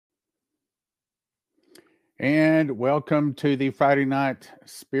And welcome to the Friday night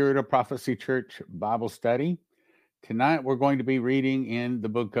Spirit of Prophecy Church Bible study. Tonight we're going to be reading in the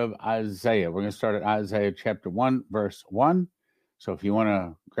book of Isaiah. We're going to start at Isaiah chapter 1, verse 1. So if you want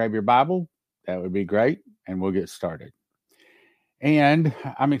to grab your Bible, that would be great, and we'll get started. And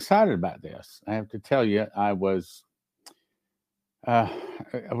I'm excited about this. I have to tell you, I was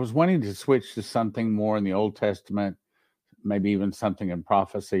wanting to switch to something more in the Old Testament, maybe even something in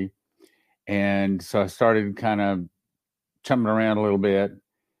prophecy. And so I started kind of jumping around a little bit.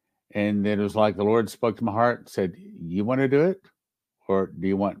 And then it was like the Lord spoke to my heart and said, "You want to do it? Or do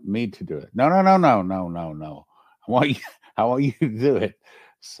you want me to do it?" No. I want you to do it.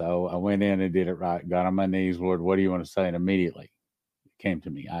 So I went in and did it right. Got on my knees. Lord, what do you want to say? And immediately it came to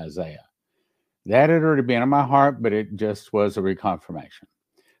me, Isaiah. That had already been in my heart, but it just was a reconfirmation.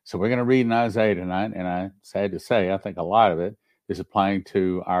 So we're going to read in Isaiah tonight. And I sad to say, I think a lot of it is applying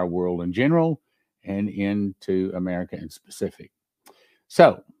to our world in general and into America in specific.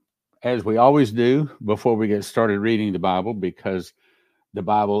 So, as we always do before we get started reading the Bible, because the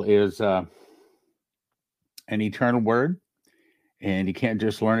Bible is an eternal word, and you can't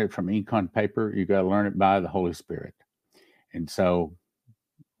just learn it from ink on paper. You got to learn it by the Holy Spirit. And so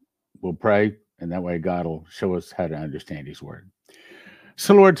we'll pray, and that way God will show us how to understand his word.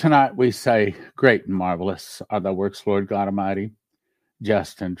 So, Lord, tonight we say, great and marvelous are thy works, Lord God Almighty.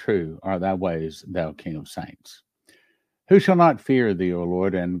 Just and true are thy ways, thou King of saints. Who shall not fear thee, O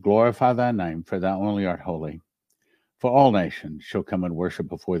Lord, and glorify thy name, for thou only art holy? For all nations shall come and worship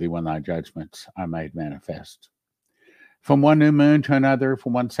before thee when thy judgments are made manifest. From one new moon to another,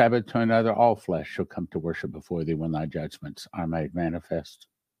 from one Sabbath to another, all flesh shall come to worship before thee when thy judgments are made manifest.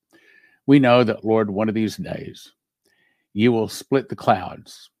 We know that, Lord, one of these days you will split the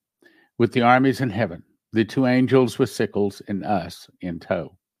clouds with the armies in heaven, the two angels with sickles, and us in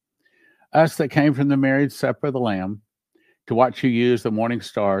tow. Us that came from the marriage supper of the Lamb, to watch you use the morning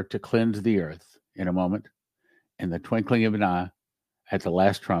star to cleanse the earth in a moment, in the twinkling of an eye, at the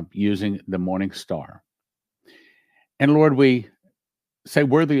last trump, using the morning star. And Lord, we say,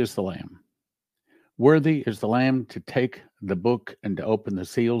 worthy is the Lamb. Worthy is the Lamb to take the book and to open the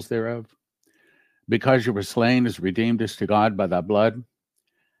seals thereof. Because you were slain as redeemed us to God by thy blood,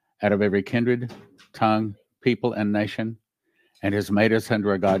 out of every kindred, tongue, people, and nation, and has made us unto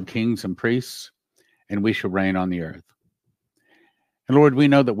our God kings and priests, and we shall reign on the earth. And Lord, we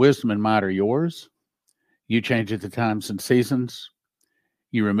know that wisdom and might are yours. You changeth the times and seasons.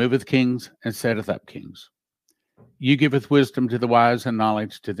 You removeth kings and setteth up kings. You giveth wisdom to the wise and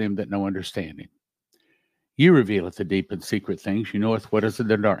knowledge to them that know understanding. You revealeth the deep and secret things. You knoweth what is in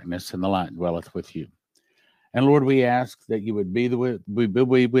the darkness, and the light dwelleth with you. And Lord, we ask that you would be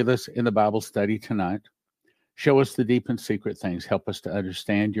with us in the Bible study tonight. Show us the deep and secret things. Help us to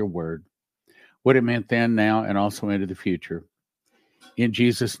understand your word, what it meant then, now, and also into the future. In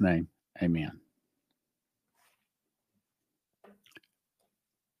Jesus' name, amen.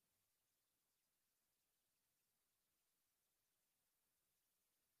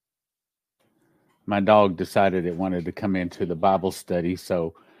 My dog decided it wanted to come into the Bible study,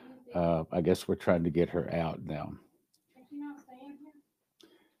 so I guess we're trying to get her out now.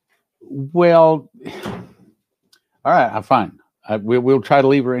 Well, all right, I'm fine. We'll try to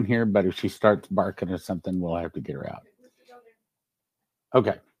leave her in here, but if she starts barking or something, we'll have to get her out.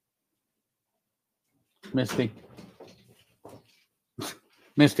 Okay. Misty,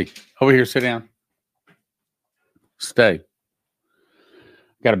 over here, sit down. Stay.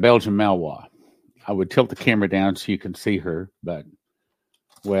 Got a Belgian Malinois. I would tilt the camera down so you can see her, but,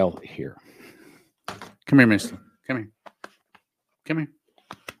 well, here. Come here, Misty. Come here.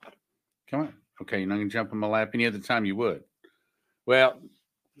 Come on. Okay, you're not going to jump in my lap any other time you would. Well,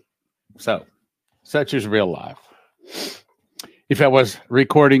 so, such is real life. If I was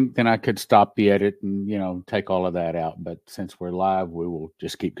recording, then I could stop the edit and, take all of that out. But since we're live, we will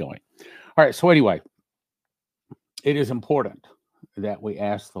just keep going. All right, so anyway, it is important that we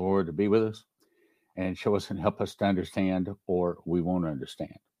ask the Lord to be with us and show us and help us to understand, or we won't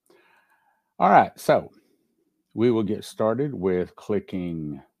understand. All right, so we will get started with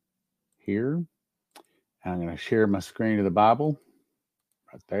clicking here. I'm going to share my screen of the Bible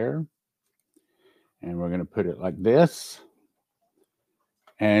right there. And we're going to put it like this.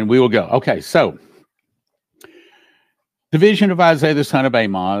 And we will go. Okay, so the vision of Isaiah the son of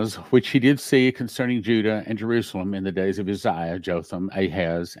Amoz, which he did see concerning Judah and Jerusalem in the days of Uzziah, Jotham,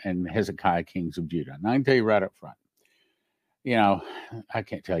 Ahaz, and Hezekiah, kings of Judah. And I can tell you right up front, I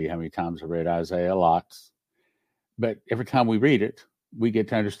can't tell you how many times I read Isaiah, lots. But every time we read it, we get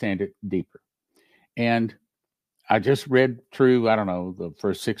to understand it deeper. And I just read through, I don't know, the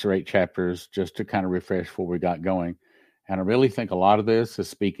first 6 or 8 chapters just to kind of refresh before we got going. And I really think a lot of this is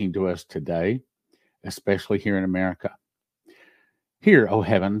speaking to us today, especially here in America. Hear, O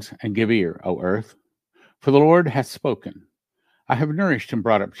heavens, and give ear, O earth, for the Lord hath spoken. I have nourished and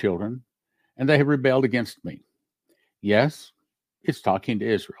brought up children, and they have rebelled against me. Yes, it's talking to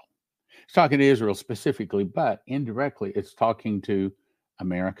Israel. It's talking to Israel specifically, but indirectly it's talking to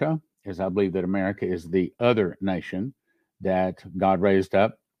America, as I believe that America is the other nation that God raised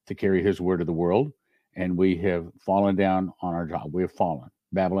up to carry his word to the world, and we have fallen down on our job. We have fallen.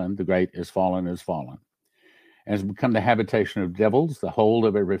 Babylon the Great is fallen, and has become the habitation of devils, the hold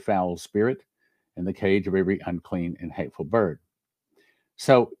of every foul spirit, and the cage of every unclean and hateful bird.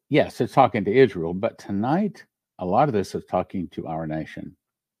 So, yes, it's talking to Israel, but tonight, a lot of this is talking to our nation.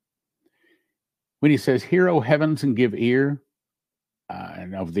 When he says, hear, O heavens, and give ear,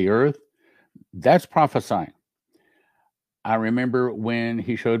 and of the earth, that's prophesying. I remember when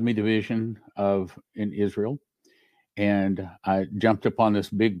he showed me the vision of in Israel, and I jumped upon this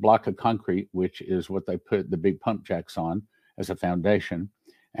big block of concrete, which is what they put the big pump jacks on as a foundation,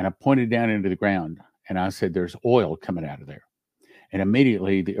 and I pointed down into the ground, and I said, there's oil coming out of there. And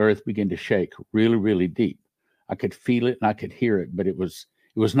immediately the earth began to shake really, really deep. I could feel it and I could hear it, but it was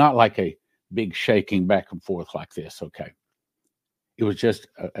not like a big shaking back and forth like this, okay? It was just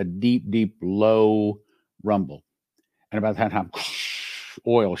a deep, deep, low rumble. And about that time,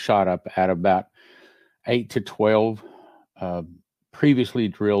 oil shot up at about 8 to 12 previously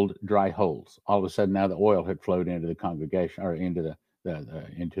drilled dry holes. All of a sudden, now the oil had flowed into the congregation or into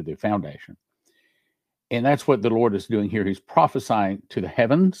the foundation. And that's what the Lord is doing here. He's prophesying to the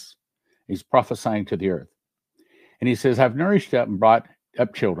heavens. He's prophesying to the earth. And he says, I've nourished up and brought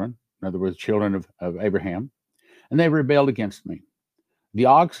up children, in other words, children of Abraham, and they rebelled against me. The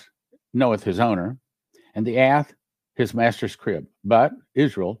ox knoweth his owner, and the ass his master's crib. But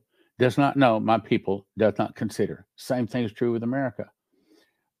Israel does not know, my people doth not consider. Same thing is true with America.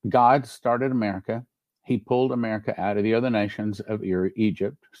 God started America. He pulled America out of the other nations of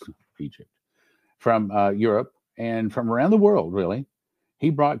Egypt, from Europe, and from around the world, really. He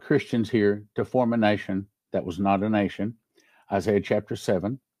brought Christians here to form a nation that was not a nation, Isaiah chapter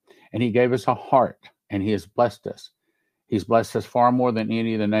 7. And he gave us a heart, and he has blessed us. He's blessed us far more than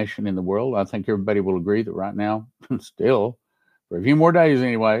any other nation in the world. I think everybody will agree that right now, still, for a few more days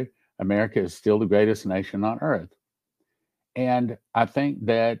anyway, America is still the greatest nation on earth. And I think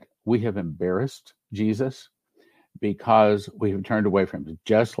that we have embarrassed Jesus because we have turned away from him,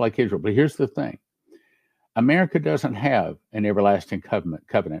 just like Israel. But here's the thing. America doesn't have an everlasting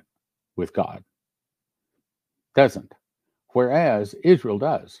covenant with God. Doesn't. Whereas Israel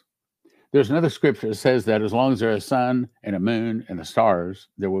does. There's another scripture that says that as long as there's a sun and a moon and the stars,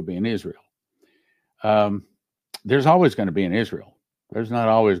 there will be an Israel. There's always going to be an Israel. There's not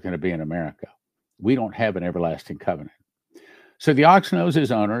always going to be in America. We don't have an everlasting covenant. So the ox knows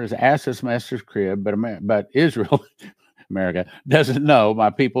his owner, his ass his master's crib, but Israel, America, doesn't know,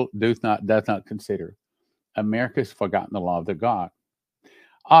 my people doth not consider. America has forgotten the law of their God.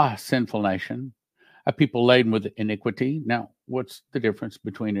 Ah, sinful nation, a people laden with iniquity. Now, what's the difference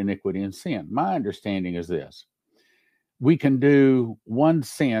between iniquity and sin? My understanding is this. We can do one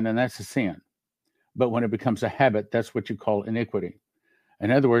sin, and that's a sin. But when it becomes a habit, that's what you call iniquity.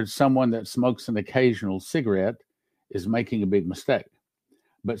 In other words, someone that smokes an occasional cigarette is making a big mistake.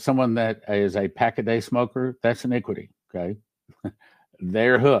 But someone that is a pack-a-day smoker, that's iniquity, okay?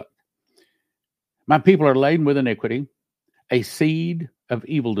 They're hooked. My people are laden with iniquity, a seed of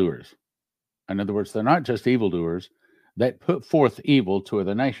evildoers. In other words, they're not just evildoers that put forth evil to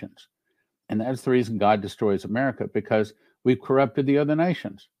other nations. And that's the reason God destroys America, because we've corrupted the other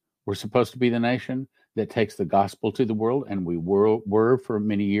nations. We're supposed to be the nation that takes the gospel to the world, and we were for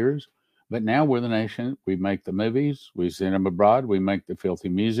many years. But now we're the nation. We make the movies, we send them abroad, we make the filthy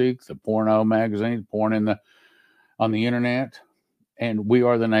music, the porno magazines, porn on the internet, and we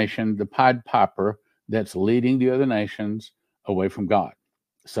are the nation, the Pied Piper, that's leading the other nations away from God.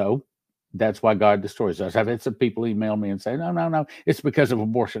 So that's why God destroys us. I've had some people email me and say, no, it's because of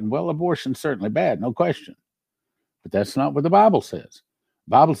abortion. Well, abortion's certainly bad, no question. But that's not what the Bible says.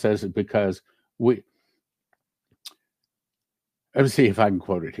 The Bible says it's because let's see if I can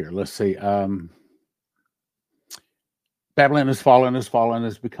quote it here. Let's see. Babylon has fallen,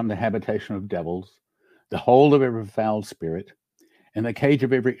 has become the habitation of devils, the hold of every foul spirit, and the cage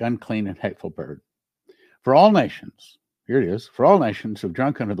of every unclean and hateful bird. For all nations, here it is, for all nations have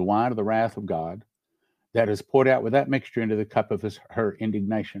drunk unto the wine of the wrath of God, that is poured out with that mixture into the cup of her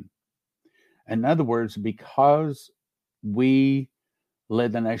indignation. In other words, because we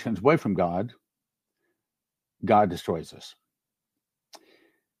led the nations away from God, God destroys us.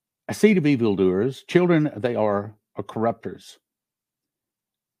 A seed of evildoers, children they are corrupters.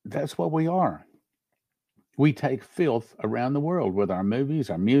 That's what we are. We take filth around the world with our movies,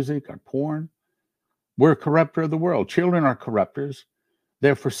 our music, our porn. We're a corrupter of the world. Children are corrupters.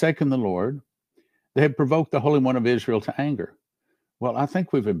 They've forsaken the Lord. They have provoked the Holy One of Israel to anger. Well, I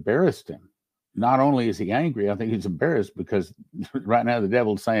think we've embarrassed him. Not only is he angry, I think he's embarrassed because right now the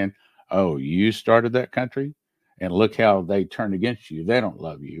devil's saying, oh, you started that country? And look how they turned against you. They don't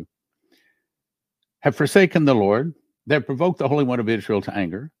love you. Have forsaken the Lord. They have provoked the Holy One of Israel to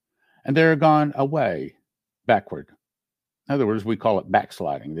anger. And they're gone away backward. In other words, we call it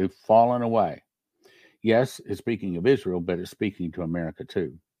backsliding. They've fallen away. Yes, it's speaking of Israel, but it's speaking to America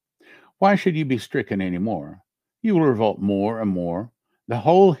too. Why should you be stricken anymore? You will revolt more and more. The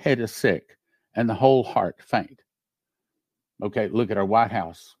whole head is sick, and the whole heart faint. Okay, look at our White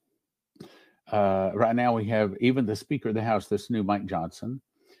House. Right now we have even the Speaker of the House, this new Mike Johnson,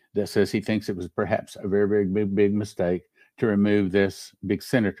 that says he thinks it was perhaps a very, very big mistake to remove this big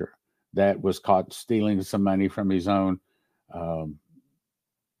senator that was caught stealing some money from his own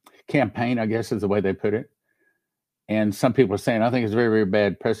campaign, I guess is the way they put it. And some people are saying, I think it's a very, very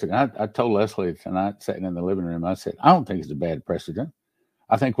bad precedent. I told Leslie tonight, sitting in the living room, I said, I don't think it's a bad precedent.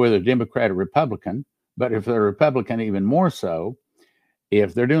 I think whether Democrat or Republican, but if they're Republican, even more so,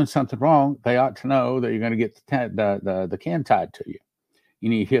 if they're doing something wrong, they ought to know that you're going to get the can tied to you. You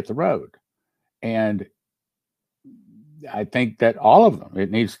need to hit the road. And I think that all of them,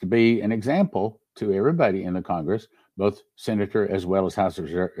 it needs to be an example to everybody in the Congress, both senator as well as House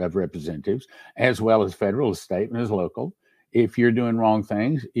of Representatives, as well as federal, as state, and as local. If you're doing wrong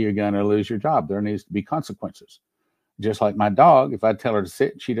things, you're going to lose your job. There needs to be consequences. Just like my dog, if I tell her to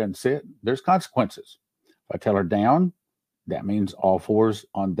sit and she doesn't sit, there's consequences. If I tell her down, that means all fours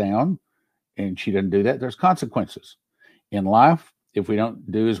on down, and she doesn't do that, there's consequences. In life, if we don't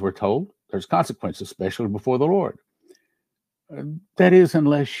do as we're told, there's consequences, especially before the Lord. That is,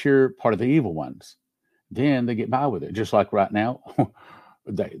 unless you're part of the evil ones. Then they get by with it. Just like right now,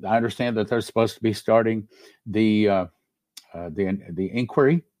 I understand that they're supposed to be starting the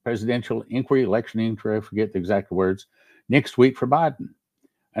inquiry, presidential inquiry, election inquiry, I forget the exact words, next week for Biden.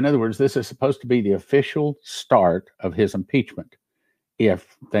 In other words, this is supposed to be the official start of his impeachment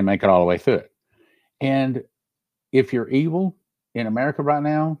if they make it all the way through it. And if you're evil in America right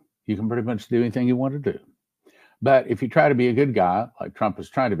now, you can pretty much do anything you want to do. But if you try to be a good guy, like Trump is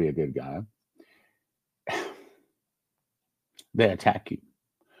trying to be a good guy, they attack you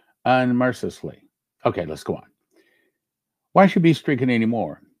unmercifully. Okay, let's go on. Why should be stricken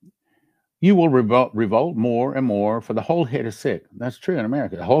anymore? You will revolt more and more, for the whole head is sick. That's true in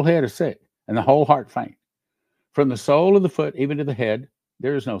America. The whole head is sick, and the whole heart faint. From the sole of the foot even to the head,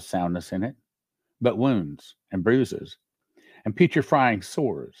 there is no soundness in it, but wounds and bruises, and putrefying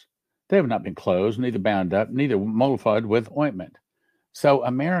sores. They have not been closed, neither bound up, neither mollified with ointment. So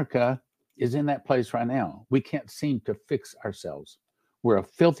America is in that place right now. We can't seem to fix ourselves. We're a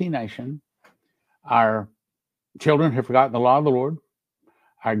filthy nation. Our children have forgotten the law of the Lord.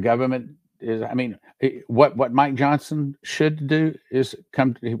 Our government is, what Mike Johnson should do is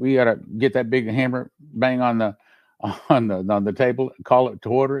we got to get that big hammer, bang on the table, call it to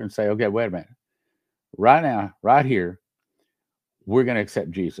order, and say, okay, wait a minute. Right now, right here, we're going to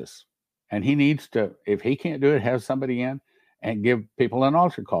accept Jesus. And he needs to, if he can't do it, have somebody in and give people an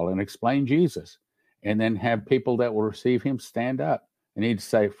altar call and explain Jesus. And then have people that will receive him stand up and need to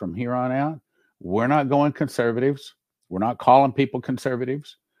say, from here on out, we're not going conservatives. We're not calling people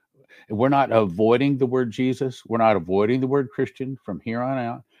conservatives. We're not avoiding the word Jesus. We're not avoiding the word Christian from here on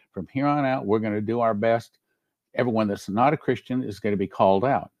out. From here on out, we're going to do our best. Everyone that's not a Christian is going to be called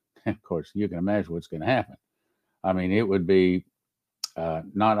out. And of course, you can imagine what's going to happen. I mean, it would be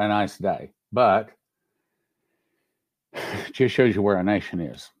not a nice day, but it just shows you where our nation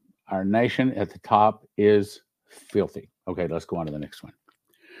is. Our nation at the top is filthy. Okay, let's go on to the next one.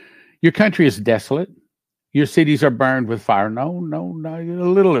 Your country is desolate. Your cities are burned with fire. No, a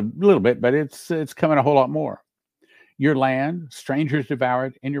little bit, but it's coming a whole lot more. Your land, strangers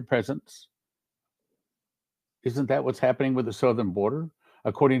devoured in your presence. Isn't that what's happening with the southern border?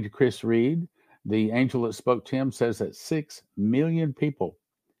 According to Chris Reed, the angel that spoke to him says that 6 million people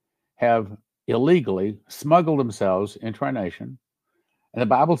have illegally smuggled themselves into our nation. And the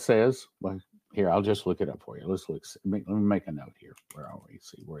Bible says, well, here, I'll just look it up for you. Let me make a note here. Where are we?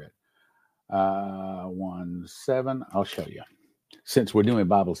 See, we're at 1:7. I'll show you. Since we're doing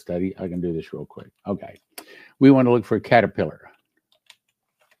Bible study, I can do this real quick. Okay. We want to look for caterpillar.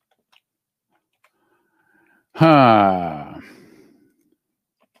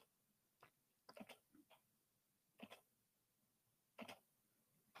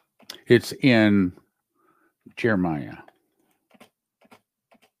 It's in Jeremiah.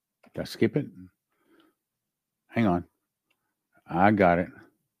 Did I skip it? Hang on. I got it.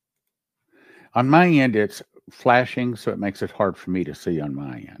 On my end, it's flashing, so it makes it hard for me to see on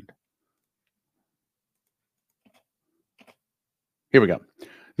my end. Here we go.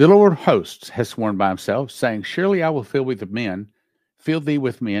 The Lord of hosts has sworn by himself, saying, surely I will fill thee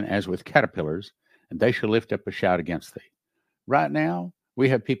with men as with caterpillars, and they shall lift up a shout against thee. Right now, we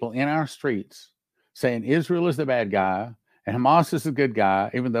have people in our streets saying Israel is the bad guy and Hamas is the good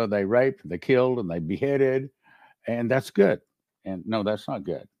guy, even though they raped, they killed, and they beheaded, and that's good. And no, that's not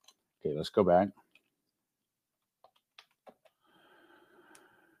good. Okay, let's go back.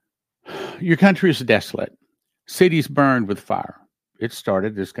 Your country is desolate. Cities burned with fire. It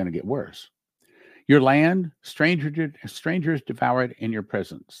started. It's going to get worse. Your land, strangers devour it in your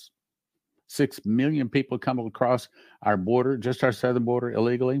presence. 6 million people come across our border, just our southern border,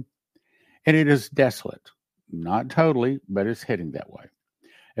 illegally. And it is desolate. Not totally, but it's heading that way.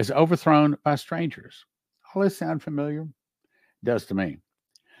 It's overthrown by strangers. All this sound familiar? It does to me.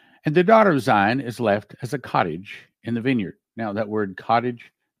 And the daughter of Zion is left as a cottage in the vineyard. Now, that word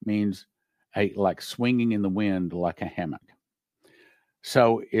cottage means like swinging in the wind like a hammock.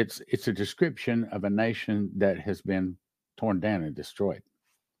 So it's a description of a nation that has been torn down and destroyed.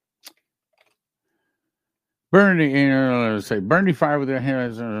 Burning fire with their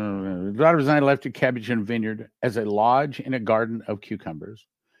hands. The daughter of Zion left a cabbage in a vineyard, as a lodge in a garden of cucumbers,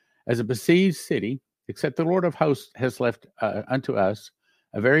 as a besieged city, except the Lord of hosts has left unto us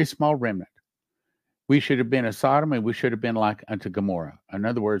a very small remnant. We should have been a Sodom, and we should have been like unto Gomorrah. In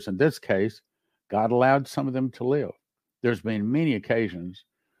other words, in this case, God allowed some of them to live. There's been many occasions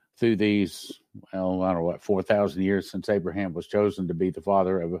through these, well, I don't know what, 4,000 years since Abraham was chosen to be the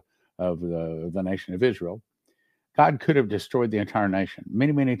father of the nation of Israel. God could have destroyed the entire nation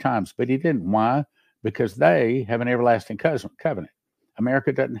many, many times, but he didn't. Why? Because they have an everlasting covenant.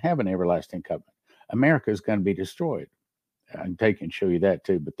 America doesn't have an everlasting covenant. America is going to be destroyed. I can take and show you that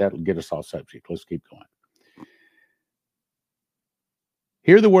too, but that'll get us off subject. Let's keep going.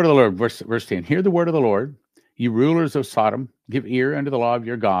 Hear the word of the Lord, verse 10. Hear the word of the Lord, you rulers of Sodom. Give ear unto the law of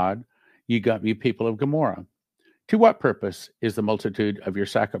your God, you people of Gomorrah. To what purpose is the multitude of your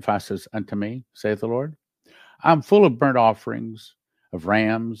sacrifices unto me, saith the Lord? I'm full of burnt offerings, of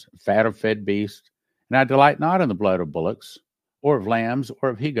rams, fat of fed beasts, and I delight not in the blood of bullocks, or of lambs, or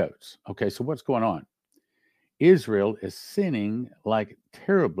of he-goats. Okay, so what's going on? Israel is sinning like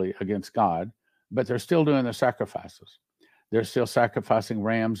terribly against God, but they're still doing the sacrifices. They're still sacrificing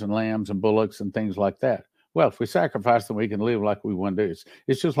rams and lambs and bullocks and things like that. Well, if we sacrifice them, we can live like we want to do.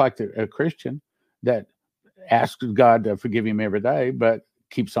 It's just like a Christian that asks God to forgive him every day, but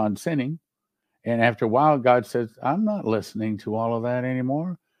keeps on sinning. And after a while, God says, I'm not listening to all of that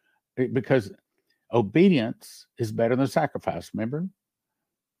anymore, because obedience is better than sacrifice. Remember?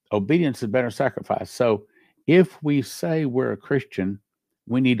 Obedience is better than sacrifice. So if we say we're a Christian,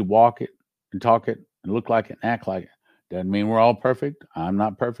 we need to walk it and talk it and look like it and act like it. Doesn't mean we're all perfect. I'm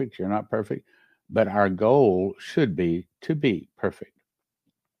not perfect. You're not perfect. But our goal should be to be perfect.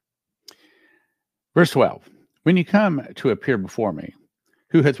 Verse 12, when you come to appear before me,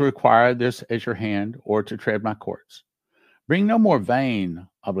 who hath required this as your hand, or to tread my courts? Bring no more vain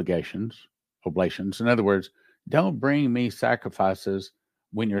oblations. In other words, don't bring me sacrifices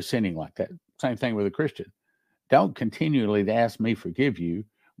when you're sinning like that. Same thing with a Christian. Don't continually ask me forgive you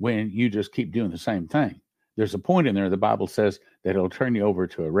when you just keep doing the same thing. There's a point in there, the Bible says, that it'll turn you over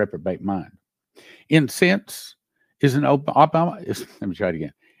to a reprobate mind. Incense is an let me try it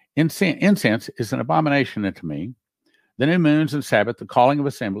again. Incense is an abomination unto me. The new moons and Sabbath, the calling of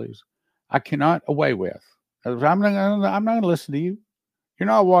assemblies, I cannot away with. I'm not going to listen to you. You're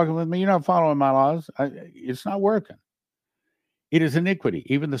not walking with me. You're not following my laws. It's not working. It is iniquity,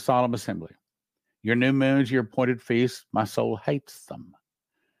 even the solemn assembly. Your new moons, your appointed feasts, my soul hates them.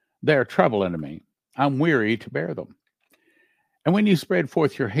 They are trouble unto me. I'm weary to bear them. And when you spread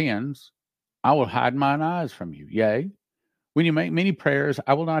forth your hands, I will hide mine eyes from you. Yea, when you make many prayers,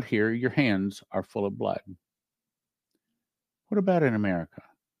 I will not hear. Your hands are full of blood. What about in America?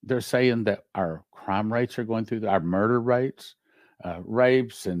 They're saying that our crime rates are going through, our murder rates,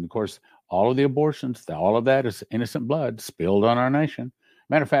 rapes, and of course, all of the abortions, all of that is innocent blood spilled on our nation.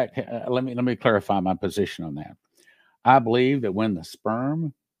 Matter of fact, let me clarify my position on that. I believe that when the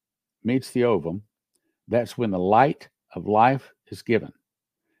sperm meets the ovum, that's when the light of life is given.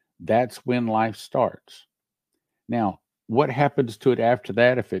 That's when life starts. Now, what happens to it after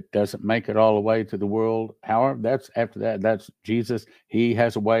that if it doesn't make it all the way to the world? However, that's Jesus. He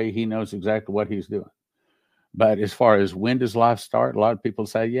has a way. He knows exactly what he's doing. But as far as when does life start, a lot of people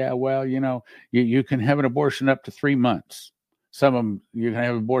say, yeah, well, you can have an abortion up to 3 months. Some of them, you can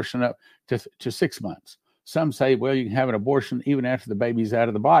have an abortion up to 6 months. Some say, well, you can have an abortion even after the baby's out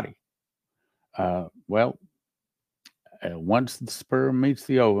of the body. Once the sperm meets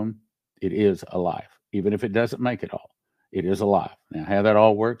the ovum, it is alive. Even if it doesn't make it all, it is alive. Now, how that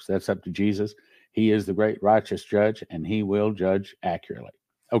all works, that's up to Jesus. He is the great righteous judge, and he will judge accurately.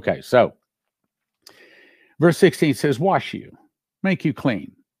 Okay, so verse 16 says, wash you, make you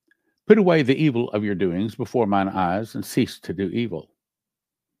clean. Put away the evil of your doings before mine eyes, and cease to do evil.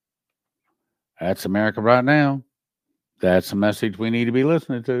 That's America right now. That's a message we need to be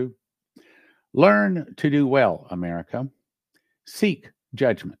listening to. Learn to do well, America. Seek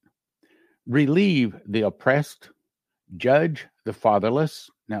judgment. Relieve the oppressed. Judge the fatherless.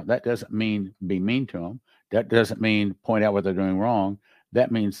 Now, that doesn't mean be mean to them. That doesn't mean point out what they're doing wrong.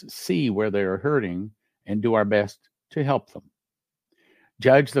 That means see where they are hurting and do our best to help them.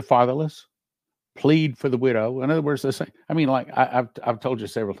 Judge the fatherless. Plead for the widow. In other words, like I've told you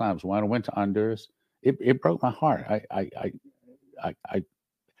several times, when I went to Honduras, it broke my heart.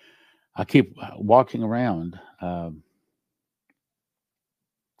 I keep walking around. I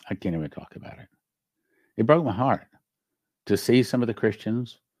can't even talk about it. It broke my heart to see some of the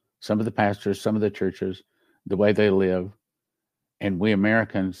Christians, some of the pastors, some of the churches, the way they live. And we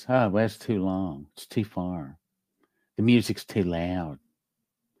Americans, well, that's too long. It's too far. The music's too loud.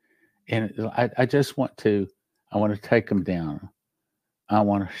 And I want to take them down. I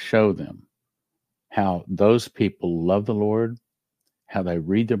want to show them how those people love the Lord, how they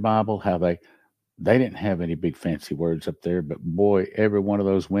read their Bible, how they didn't have any big fancy words up there, but boy, every one of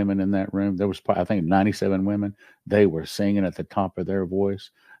those women in that room, there was, I think, 97 women. They were singing at the top of their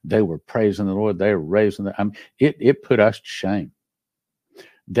voice. They were praising the Lord. They were raising it put us to shame.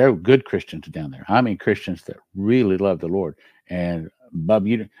 They're good Christians down there. I mean, Christians that really love the Lord. And Bub,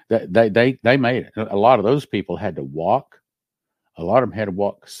 they made it. A lot of those people had to walk. A lot of them had to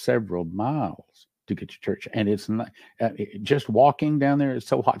walk several miles to get to church. And it's not just walking down there. It's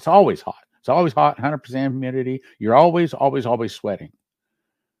so hot. It's always hot. It's always hot, 100% humidity. You're always sweating.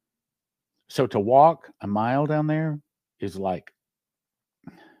 So to walk a mile down there is like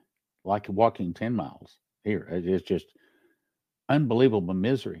walking 10 miles here. It's just unbelievable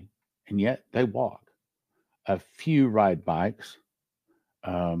misery. And yet they walk. A few ride bikes.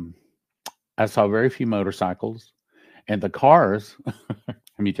 I saw very few motorcycles. And the cars, let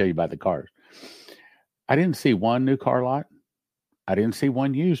me tell you about the cars. I didn't see one new car lot. I didn't see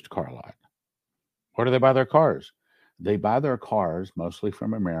one used car lot. Where do they buy their cars? They buy their cars mostly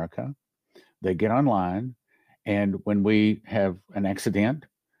from America. They get online, and when we have an accident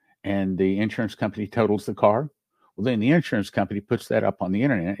and the insurance company totals the car, well, then the insurance company puts that up on the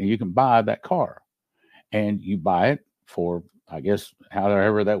internet, and you can buy that car. And you buy it for, I guess,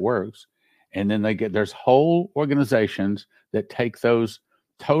 however that works. And then there's whole organizations that take those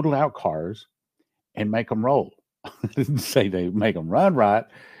totaled out cars and make them roll. I didn't say they make them run right,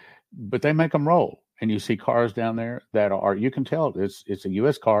 but they make them roll. And you see cars down there that are, you can tell it's a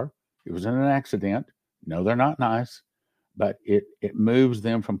U.S. car. It was in an accident. No, they're not nice, but it moves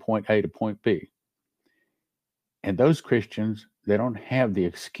them from point A to point B. And those Christians, they don't have the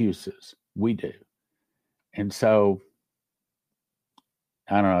excuses. We do. And so,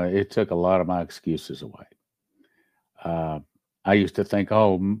 I don't know, it took a lot of my excuses away. I used to think,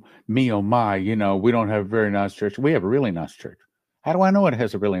 oh, me, oh my, we don't have a very nice church. We have a really nice church. How do I know it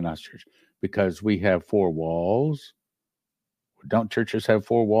has a really nice church? Because we have 4 walls. Don't churches have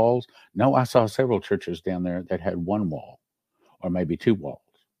 4 walls? No, I saw several churches down there that had 1 wall or maybe 2 walls.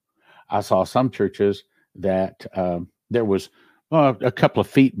 I saw some churches that there was a couple of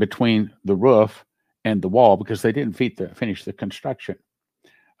feet between the roof and the wall because they didn't finish the construction.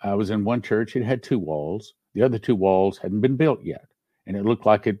 I was in one church. It had 2 walls. The other 2 walls hadn't been built yet. And it looked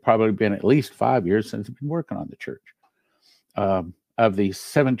like it'd probably been at least 5 years since I'd been working on the church. Of the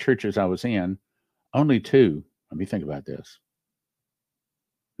 7 churches I was in, only 2, let me think about this.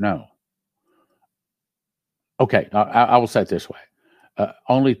 No. Okay, I will say it this way.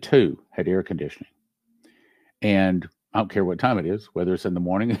 Only 2 had air conditioning. And I don't care what time it is, whether it's in the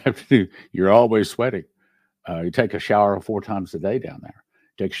morning or afternoon, you're always sweating. You take a shower 4 times a day down there.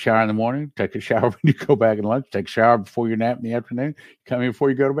 Take a shower in the morning, take a shower when you go back at lunch, take a shower before your nap in the afternoon, come in before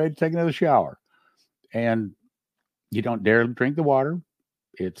you go to bed, take another shower. And you don't dare drink the water.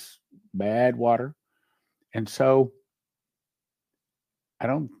 It's bad water. And so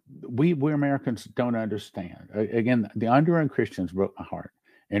we Americans don't understand. Again, the Honduran Christians broke my heart.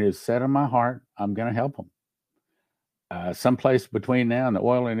 And it's set in my heart, I'm going to help them. Someplace between now and the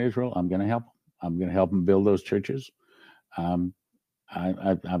oil in Israel, I'm going to help them. I'm going to help them build those churches. Um,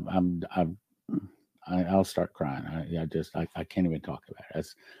 I'll start crying. I can't even talk about it.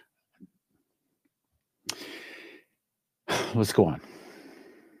 Let's go on.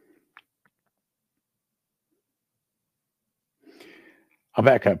 I'll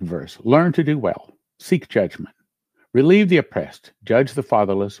back up a verse. Learn to do well. Seek judgment. Relieve the oppressed. Judge the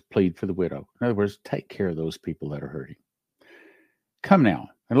fatherless. Plead for the widow. In other words, take care of those people that are hurting. Come now,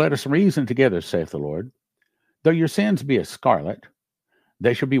 and let us reason together, saith the Lord. Though your sins be as scarlet,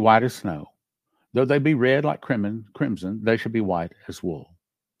 they shall be white as snow. Though they be red like crimson, they shall be white as wool.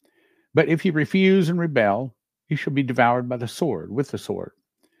 But if you refuse and rebel, you shall be devoured by the sword, with the sword.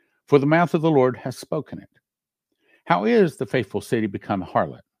 For the mouth of the Lord has spoken it. How is the faithful city become a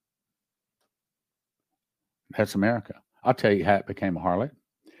harlot? That's America. I'll tell you how it became a harlot.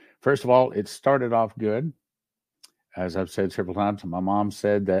 First of all, it started off good. As I've said several times, my mom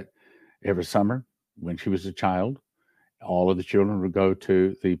said that every summer when she was a child, all of the children would go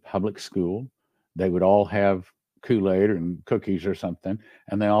to the public school. They would all have Kool-Aid and cookies or something,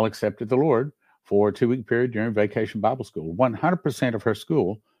 and they all accepted the Lord for a 2-week period during Vacation Bible School. 100% of her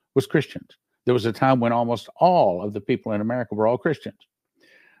school was Christians. There was a time when almost all of the people in America were all Christians.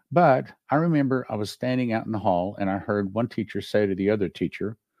 But I remember I was standing out in the hall, and I heard one teacher say to the other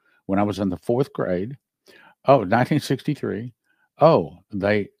teacher when I was in the 4th grade, 1963,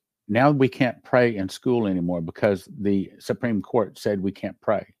 now we can't pray in school anymore because the Supreme Court said we can't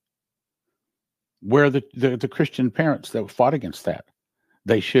pray. Where are the Christian parents that fought against that?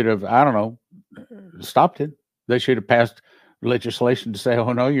 They should have, stopped it. They should have passed legislation to say,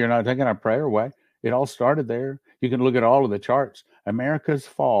 oh, no, you're not taking our prayer away. It all started there. You can look at all of the charts. America's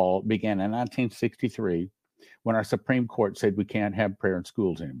fall began in 1963 when our Supreme Court said we can't have prayer in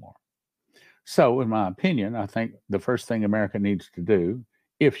schools anymore. So, in my opinion, I think the first thing America needs to do,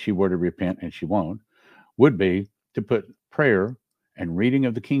 if she were to repent, and she won't, would be to put prayer and reading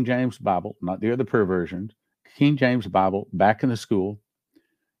of the King James Bible, not the other perversions, King James Bible back in the school,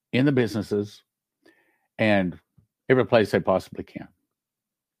 in the businesses, and every place they possibly can.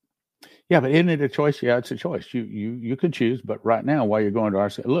 Yeah, but isn't it a choice? Yeah, it's a choice. You could choose, but right now, while you're going to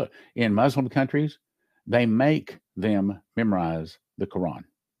our look, in Muslim countries, they make them memorize the Quran.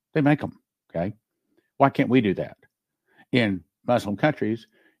 They make them, okay? Why can't we do that? In Muslim countries,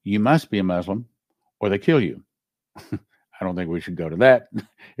 you must be a Muslim or they kill you. I don't think we should go to that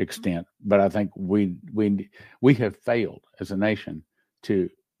extent, but I think we have failed as a nation to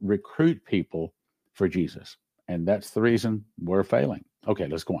recruit people for Jesus, and that's the reason we're failing. Okay,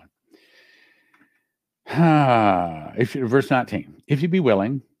 let's go on. Verse 19, if you be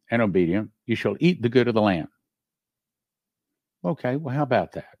willing and obedient, you shall eat the good of the land. Okay, well, how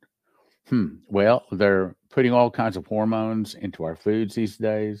about that? Well, they're putting all kinds of hormones into our foods these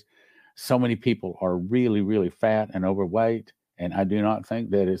days. So many people are really, really fat and overweight, and I do not think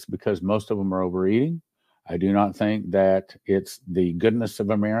that it's because most of them are overeating. I do not think that it's the goodness of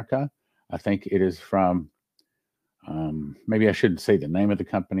America. I think it is from, maybe I shouldn't say the name of the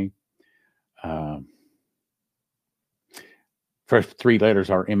company. First 3 letters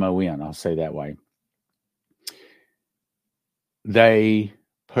are MON, I'll say that way. They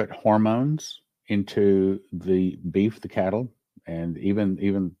put hormones into the beef, the cattle, and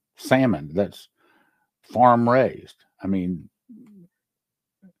even salmon that's farm raised. I mean,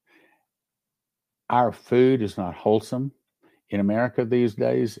 our food is not wholesome. In America these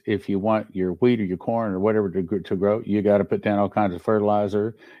days, if you want your wheat or your corn or whatever to grow, you got to put down all kinds of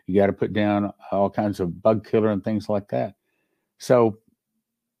fertilizer. You got to put down all kinds of bug killer and things like that. So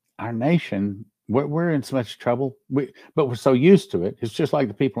our nation, we're in so much trouble, but we're so used to it. It's just like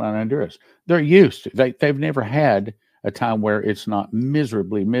the people in Honduras. They're used to it. They've never had a time where it's not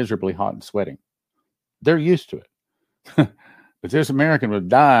miserably, miserably hot and sweating. They're used to it. But this American was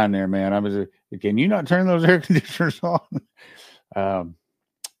dying there, man. I was, can you not turn those air conditioners on?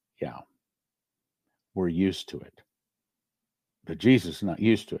 Yeah, we're used to it. But Jesus is not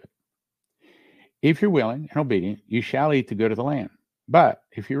used to it. If you're willing and obedient, you shall eat the good of the land. But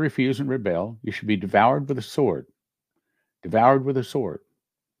if you refuse and rebel, you should be devoured with a sword. Devoured with a sword.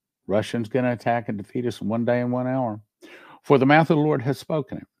 Russians going to attack and defeat us in 1 day and 1 hour. For the mouth of the Lord has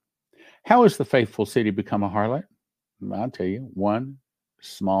spoken it. How has the faithful city become a harlot? I'll tell you, one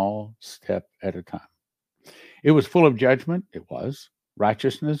small step at a time. It was full of judgment. It was.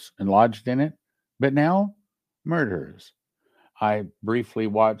 Righteousness and lodged in it. But now, murderers. I briefly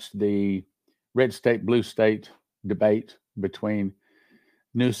watched the red state, blue state debate between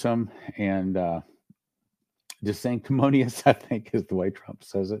Newsom and DeSanctimonious, I think is the way Trump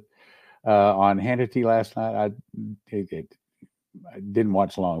says it, on Hannity last night. I didn't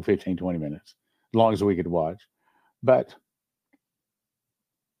watch long, 15, 20 minutes. long as we could watch. But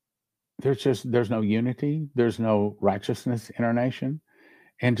there's no unity. There's no righteousness in our nation.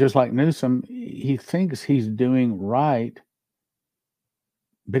 And just like Newsom, he thinks he's doing right,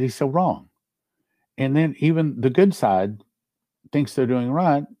 but he's so wrong. And then even the good side thinks they're doing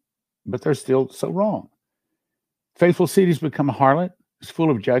right, but they're still so wrong. Faithful cities become a harlot. It's full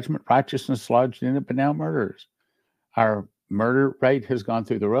of judgment, righteousness lodged in it, but now murderers. Our murder rate has gone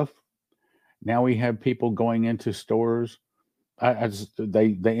through the roof. Now we have people going into stores.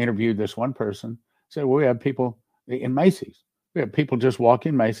 They interviewed this one person. Said, well, we have people in Macy's. We have people just walk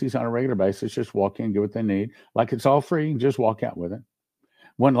in Macy's on a regular basis, just walk in, get what they need. Like it's all free, just walk out with it.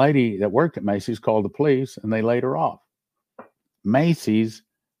 One lady that worked at Macy's called the police and they laid her off. Macy's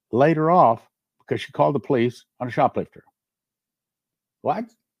laid her off because she called the police on a shoplifter. What?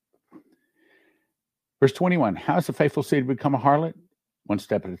 Verse 21, how has the faithful city become a harlot? One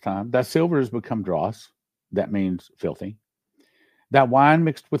step at a time. That silver has become dross. That means filthy. That wine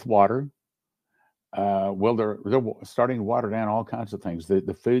mixed with water. Well, they're starting to water down all kinds of things.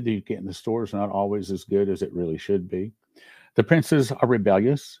 The food that you get in the store is not always as good as it really should be. The princes are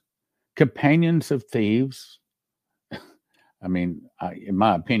rebellious. Companions of thieves. I mean, in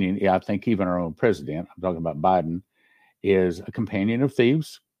my opinion, I think even our own president, I'm talking about Biden, is a companion of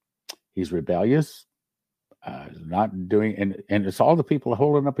thieves. He's rebellious, not doing, and it's all the people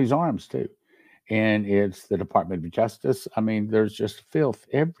holding up his arms too. And it's the Department of Justice. I mean, there's just filth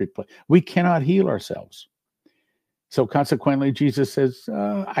every place. We cannot heal ourselves. So consequently, Jesus says,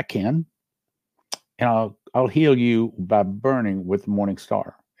 I can. And I'll heal you by burning with the morning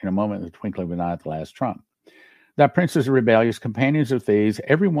star in a moment, in the twinkling of an eye at the last trump. That princes are rebellious, companions of thieves.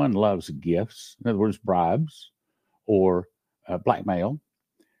 Everyone loves gifts. In other words, bribes or blackmail.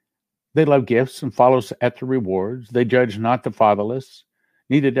 They love gifts and follows after rewards. They judge not the fatherless.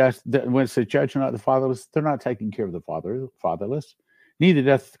 Neither does, when it says judge not the fatherless, they're not taking care of the fatherless. Neither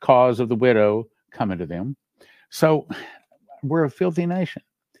doth the cause of the widow come into them. So we're a filthy nation.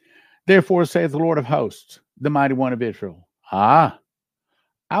 Therefore saith the Lord of hosts, the mighty one of Israel, I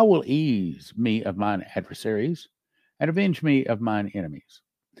will ease me of mine adversaries and avenge me of mine enemies.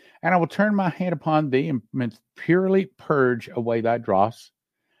 And I will turn my hand upon thee and purely purge away thy dross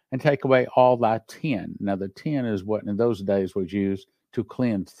and take away all thy tin. Now the tin is what in those days was used to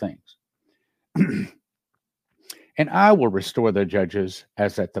cleanse things. And I will restore thy judges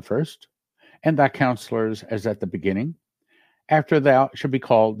as at the first, and thy counselors as at the beginning. After thou shalt be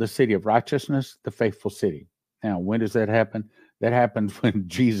called the city of righteousness, the faithful city. Now, when does that happen? That happens when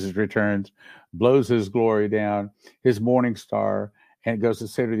Jesus returns, blows his glory down, his morning star, and it goes to the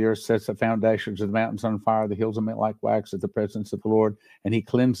center of the earth, sets the foundations of the mountains on fire, the hills are melt like wax at the presence of the Lord, and he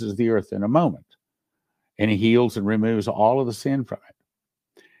cleanses the earth in a moment. And he heals and removes all of the sin from it.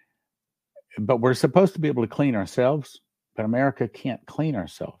 But we're supposed to be able to clean ourselves, but America can't clean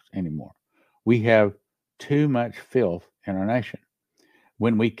ourselves anymore. We have too much filth in our nation.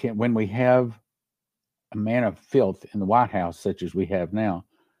 When we have a man of filth in the White House, such as we have now,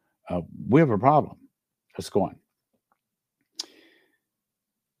 we have a problem. Let's go on.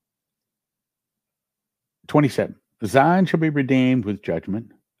 27. Zion shall be redeemed with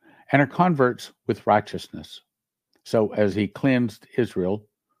judgment, and her converts with righteousness. So as he cleansed Israel,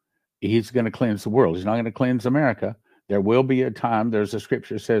 he's going to cleanse the world. He's not going to cleanse America. There will be a time, there's a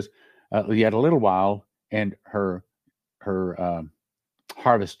scripture that says, yet a little while, and her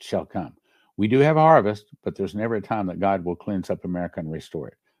harvest shall come. We do have a harvest, but there's never a time that God will cleanse up America and restore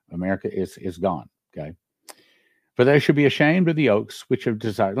it. America is gone, okay? For they shall be ashamed of the oaks which have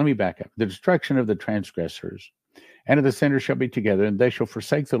desired. Let me back up. The destruction of the transgressors and of the sinners shall be together, and they shall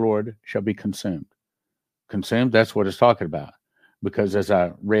forsake the Lord, shall be consumed. Consumed, that's what it's talking about. Because as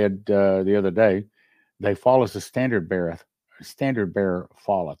I read the other day, they fall as a standard bearer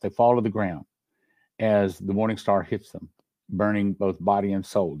falleth. They fall to the ground as the morning star hits them, burning both body and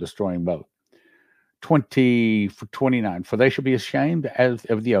soul, destroying both. 29, for they shall be ashamed as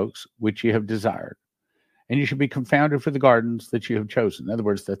of the oaks which you have desired, and you shall be confounded for the gardens that you have chosen. In other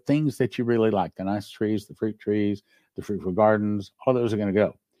words, the things that you really like, the nice trees, the fruitful gardens, all those are going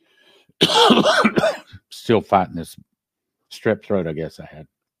to go. Still fighting this strep throat, I guess I had.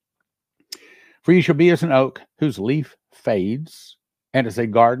 For you shall be as an oak whose leaf fades, and as a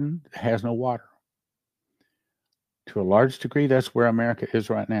garden that has no water. To a large degree, that's where America is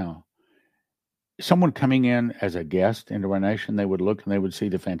right now. Someone coming in as a guest into our nation, they would look and they would see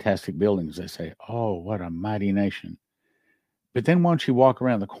the fantastic buildings. They say, oh, what a mighty nation. But then once you walk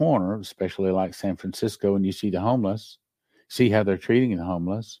around the corner, especially like San Francisco, and you see the homeless, see how they're treating the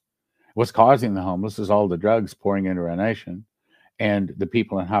homeless, what's causing the homeless is all the drugs pouring into our nation. and the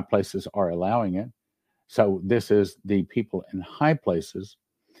people in high places are allowing it. So this is the people in high places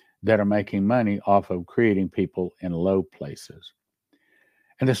that are making money off of creating people in low places.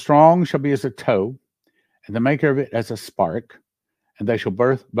 And the strong shall be as a tow, and the maker of it as a spark, and they shall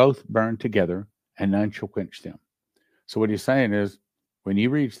both burn together, and none shall quench them. So what he's saying is, when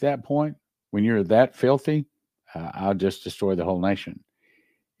you reach that point, when you're that filthy, I'll just destroy the whole nation.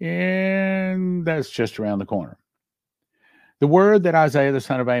 And that's just around the corner. The word that Isaiah the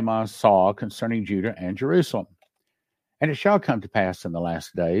son of Amos saw concerning Judah and Jerusalem. And it shall come to pass in the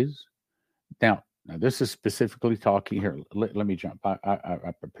last days. Now this is specifically talking here. Let me jump.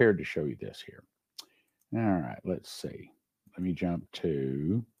 I prepared to show you this here. All right, let's see. Let me jump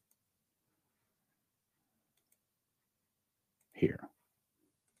to here.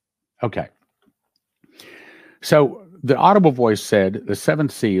 Okay. So the audible voice said, the 7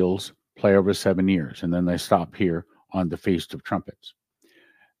 seals play over 7 years, and then they stop here on the Feast of Trumpets.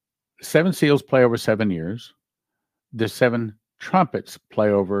 7 seals play over 7 years. The 7 trumpets play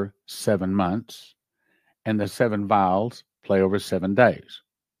over 7 months, and the 7 vials play over 7 days.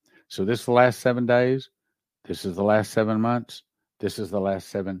 So this is the last 7 days. This is the last 7 months. This is the last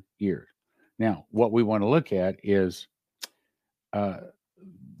 7 years. Now, what we want to look at is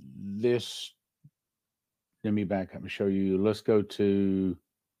this. Let me back up and show you. Let's go to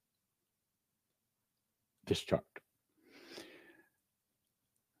this chart.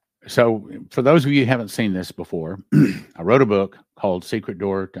 So for those of you who haven't seen this before, I wrote a book called Secret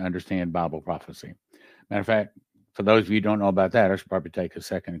Door to Understand Bible Prophecy. Matter of fact, for those of you who don't know about that, I should probably take a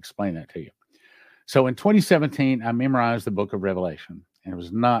second and explain that to you. So in 2017, I memorized the book of Revelation, and it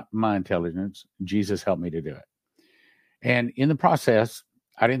was not my intelligence. Jesus helped me to do it. And in the process,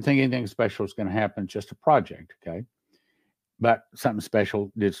 I didn't think anything special was going to happen, just a project, okay? But something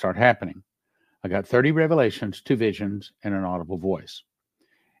special did start happening. I got 30 revelations, 2 visions, and an audible voice.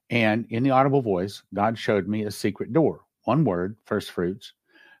 And in the audible voice, God showed me a secret door. One word, first fruits,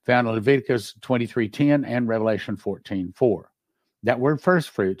 found in Leviticus 23:10 and Revelation 14:4. That word first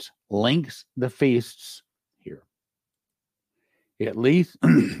fruits links the feasts here. It links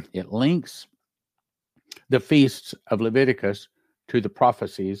the feasts of Leviticus to the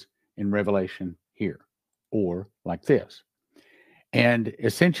prophecies in Revelation here, or like this. And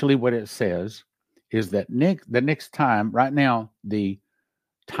essentially what it says is that the next time, right now, the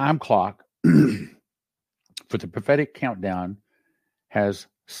time clock for the prophetic countdown has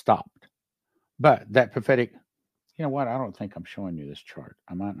stopped. But that prophetic, you know what? I don't think I'm showing you this chart.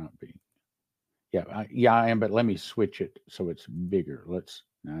 I might not be. Yeah, I am, but let me switch it so it's bigger. Let's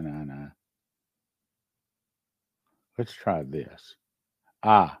try this.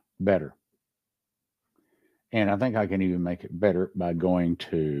 Better. And I think I can even make it better by going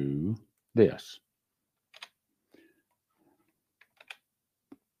to this.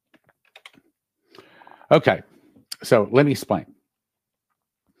 Okay, so let me explain.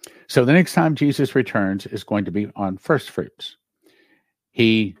 So the next time Jesus returns is going to be on first fruits.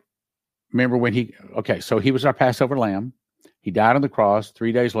 So he was our Passover lamb. He died on the cross.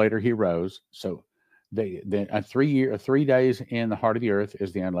 3 days later, he rose. So 3 days in the heart of the earth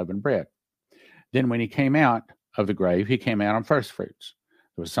is the unleavened bread. Then when he came out of the grave, he came out on first fruits.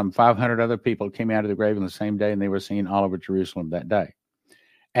 There was some 500 other people who came out of the grave on the same day, and they were seen all over Jerusalem that day.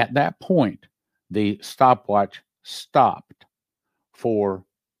 At that point, the stopwatch stopped for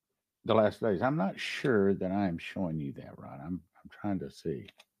the last days. I'm not sure that I am showing you that right. I'm trying to see.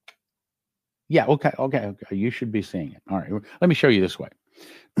 Yeah, okay. You should be seeing it. All right, let me show you this way.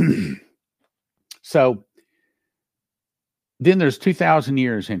 So then there's 2,000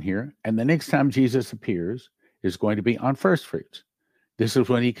 years in here, and the next time Jesus appears is going to be on first fruits. This is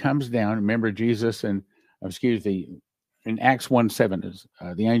when he comes down. Remember Jesus in Acts 1:7,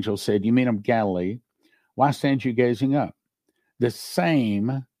 the angel said, "You men of Galilee, why stand you gazing up? The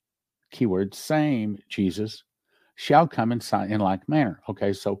same," keyword, same Jesus, "shall come in like manner."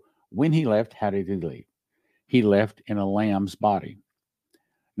 Okay, so when he left, how did he leave? He left in a lamb's body.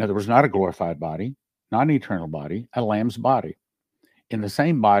 Now, there was not a glorified body, not an eternal body, a lamb's body. In the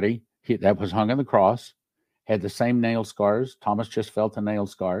same body that was hung on the cross, had the same nail scars. Thomas just felt the nail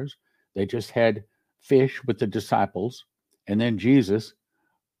scars. They just had fish with the disciples. And then Jesus,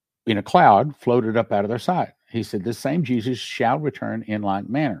 in a cloud, floated up out of their sight. He said, "This same Jesus shall return in like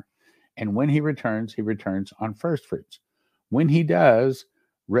manner." And when he returns on first fruits. When he does,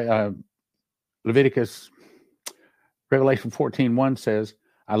 Revelation 14:1 says,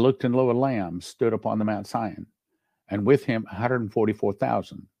 "I looked, and lo, a lamb stood upon the Mount Zion, and with him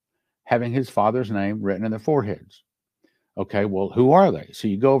 144,000, having his father's name written in their foreheads." Okay, well, who are they? So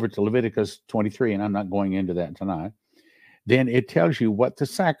you go over to Leviticus 23, and I'm not going into that tonight. then it tells you what the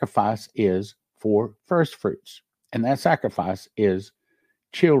sacrifice is for first fruits. And that sacrifice is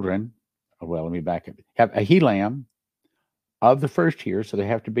children. Well, let me back up. Have a he lamb of the first year, so they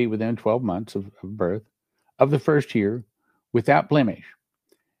have to be within 12 months of birth, of the first year, without blemish.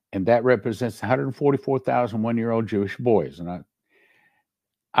 And that represents 144,000 one-year-old Jewish boys. And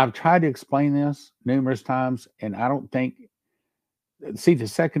I've tried to explain this numerous times, and I don't think, see, the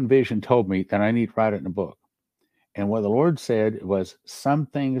second vision told me that I need to write it in a book. And what the Lord said was, some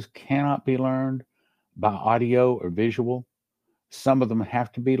things cannot be learned by audio or visual. Some of them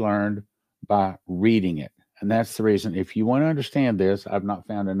have to be learned by reading it. And that's the reason, if you want to understand this, I've not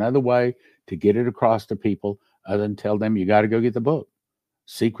found another way to get it across to people other than tell them you got to go get the book,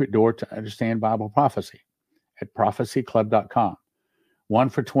 Secret Door to Understand Bible Prophecy, at prophecyclub.com. 1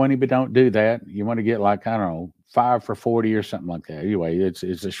 for $20, but don't do that. You want to get like, I don't know, 5 for $40 or something like that. Anyway, it's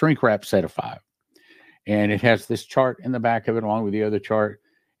a shrink wrap set of 5. And it has this chart in the back of it along with the other chart,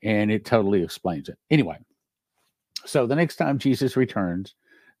 and it totally explains it. Anyway, so the next time Jesus returns,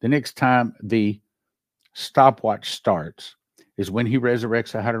 the next time the stopwatch starts is when he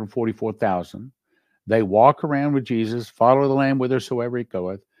resurrects 144,000. They walk around with Jesus, follow the Lamb whithersoever he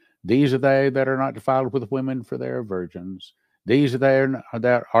goeth. These are they that are not defiled with women, for they are virgins. These are they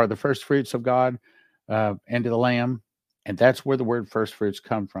that are the first fruits of God and to the Lamb. And that's where the word first fruits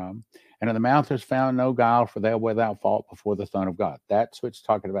come from. And in the mouth is found no guile, for they are without fault before the throne of God. That's what it's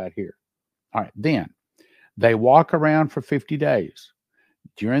talking about here. All right, then they walk around for 50 days.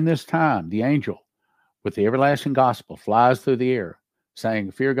 During this time, the angel with the everlasting gospel flies through the air, saying,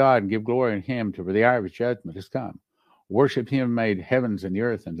 fear God and give glory in him, for the hour of his judgment has come. Worship him who made heavens and the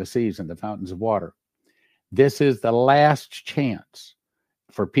earth and the seas and the fountains of water. This is the last chance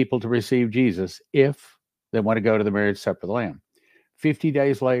for people to receive Jesus if they want to go to the marriage supper of the Lamb. 50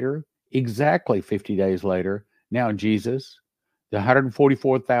 days later, exactly 50 days later, now Jesus, the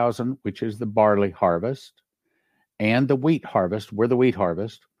 144,000, which is the barley harvest, and the wheat harvest, we're the wheat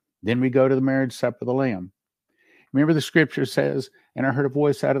harvest. Then we go to the marriage supper of the Lamb. Remember the scripture says, and I heard a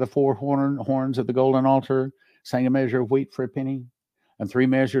voice out of the four horns of the golden altar, saying, a measure of wheat for a penny, and 3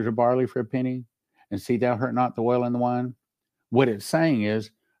 measures of barley for a penny, and see thou hurt not the oil and the wine. What it's saying is,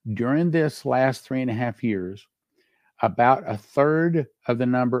 during this last 3.5 years, about a third of the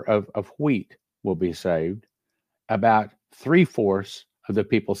number of wheat will be saved. About 3/4 of the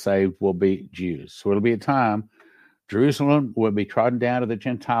people saved will be Jews. So it'll be a time Jerusalem will be trodden down to the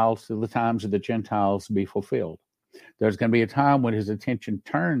Gentiles till the times of the Gentiles be fulfilled. There's going to be a time when his attention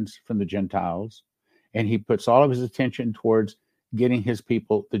turns from the Gentiles, and he puts all of his attention towards getting his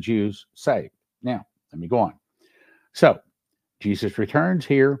people, the Jews, saved. Now, let me go on. So, Jesus returns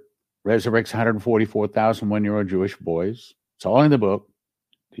here, resurrects 144,000 one-year-old Jewish boys. It's all in the book.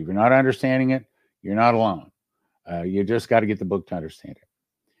 If you're not understanding it, you're not alone. You just got to get the book to understand it.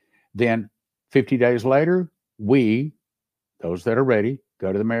 Then, 50 days later, we, those that are ready,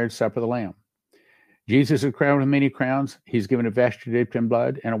 go to the marriage supper of the Lamb. Jesus is crowned with many crowns. He's given a vesture dipped in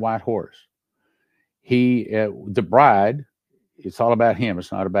blood and a white horse. The bride, it's all about him.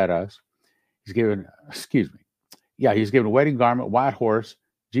 It's not about us. He's given a wedding garment, white horse.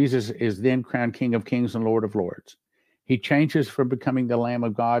 Jesus is then crowned King of Kings and Lord of Lords. He changes from becoming the Lamb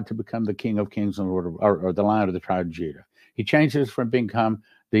of God to become the King of Kings and Lord of, or the Lion of the tribe of Judah. He changes from become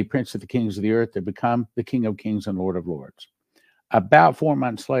the Prince of the Kings of the earth to become the King of Kings and Lord of Lords. About 4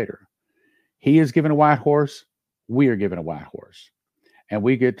 months later, he is given a white horse. We are given a white horse. And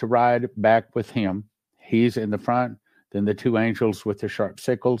we get to ride back with him. He's in the front, then the 2 angels with their sharp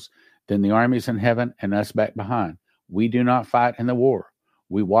sickles, then the armies in heaven, and us back behind. We do not fight in the war.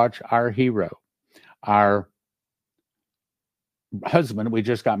 We watch our hero, our husband we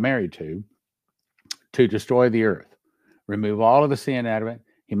just got married to destroy the earth, remove all of the sin out of it.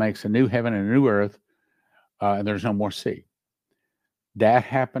 He makes a new heaven and a new earth, and there's no more sea. That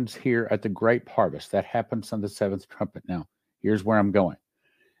happens here at the great harvest. That happens on the 7th trumpet. Now, here's where I'm going.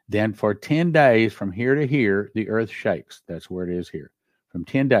 Then for 10 days from here to here, the earth shakes. That's where it is here. From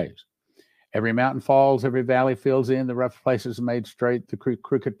 10 days. Every mountain falls, every valley fills in, the rough places are made straight, the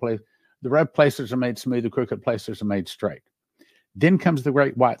crooked place, the rough places are made smooth, the crooked places are made straight. Then comes the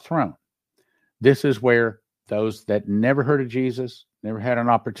great white throne. This is where those that never heard of Jesus, never had an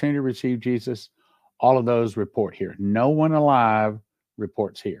opportunity to receive Jesus, all of those report here. No one alive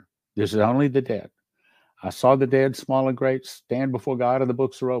reports here. This is only the dead. I saw the dead, small and great, stand before God, and the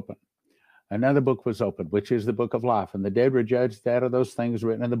books are open. Another book was opened, which is the book of life, and the dead were judged out of those things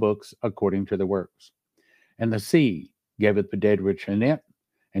written in the books according to their works. And the sea gave up the dead which were in it,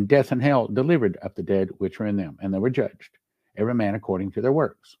 and death and hell delivered up the dead which were in them, and they were judged, every man according to their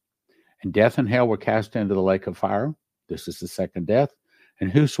works. And death and hell were cast into the lake of fire. This is the second death.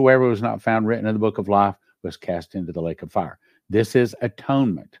 And whosoever was not found written in the book of life was cast into the lake of fire. This is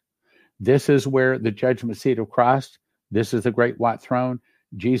atonement. This is where the judgment seat of Christ, this is the great white throne.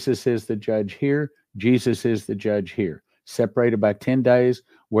 Jesus is the judge here. Jesus is the judge here. Separated by 10 days,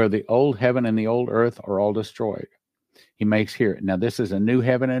 where the old heaven and the old earth are all destroyed. He makes here. Now, this is a new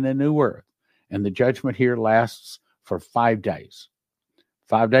heaven and a new earth. And the judgment here lasts for 5 days.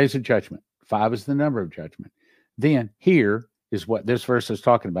 5 days of judgment. 5 is the number of judgment. Then here is what this verse is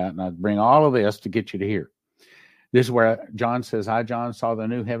talking about. And I bring all of this to get you to here. This is where John says, I, John, saw the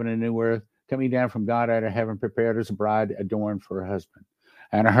new heaven and new earth coming down from God out of heaven, prepared as a bride adorned for her husband.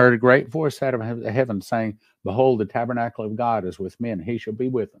 And I heard a great voice out of heaven saying, behold, the tabernacle of God is with men. He shall be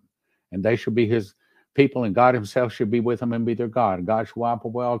with them, and they shall be his people, and God himself shall be with them and be their God. And God shall wipe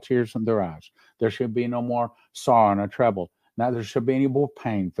away all tears from their eyes. There shall be no more sorrow nor trouble. Neither shall be any more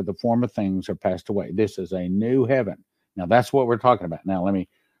pain, for the former things are passed away. This is a new heaven. Now, that's what we're talking about. Now, let me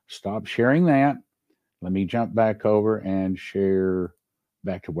stop sharing that. Let me jump back over and share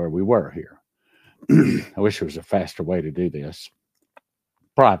back to where we were here. I wish there was a faster way to do this.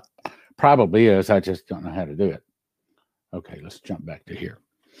 Probably is. I just don't know how to do it. Okay, let's jump back to here.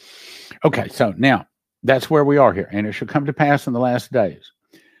 Okay, so now that's where we are here. And it shall come to pass in the last days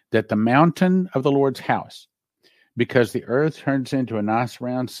that the mountain of the Lord's house, because the earth turns into a nice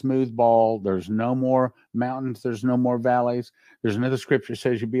round smooth ball, there's no more mountains, there's no more valleys. There's another scripture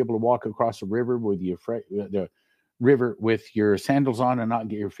says you'll be able to walk across a river with the river with your sandals on and not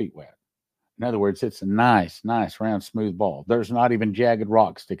get your feet wet. In other words, it's a nice round smooth ball. There's not even jagged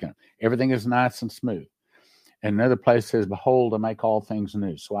rocks sticking up. Everything is nice and smooth. And another place says, behold, I make all things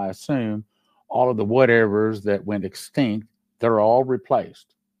new. So I assume all of the whatevers that went extinct, they're all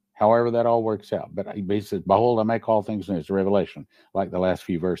replaced. However that all works out. But he says, behold, I make all things new. It's a revelation, like the last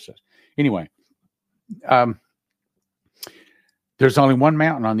few verses. Anyway, there's only one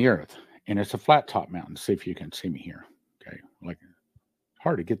mountain on the earth, and it's a flat top mountain. See if you can see me here. Okay, like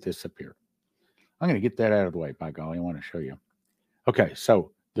hard to get this up here. I'm going to get that out of the way, by golly. I want to show you. Okay,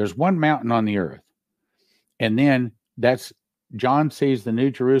 so there's one mountain on the earth. And then that's John sees the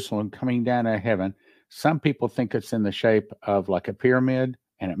New Jerusalem coming down out of heaven. Some people think it's in the shape of like a pyramid,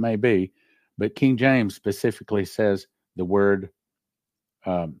 and it may be. But King James specifically says the word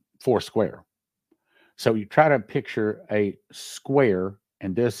foursquare. So you try to picture a square,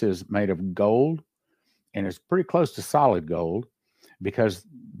 and this is made of gold, and it's pretty close to solid gold because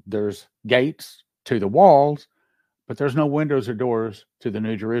there's gates to the walls, but there's no windows or doors to the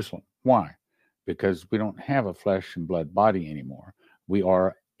New Jerusalem. Why? Because we don't have a flesh and blood body anymore. We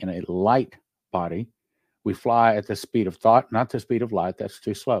are in a light body. We fly at the speed of thought, not the speed of light. That's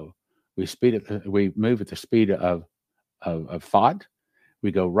too slow. We move at the speed of thought.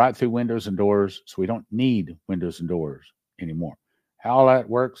 We go right through windows and doors, so we don't need windows and doors anymore. How all that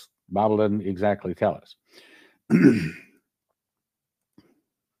works, the Bible doesn't exactly tell us.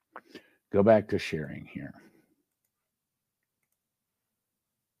 Go back to sharing here.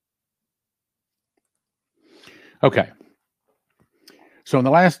 Okay. So in the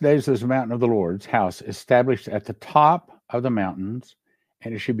last days, there's a mountain of the Lord's house established at the top of the mountains,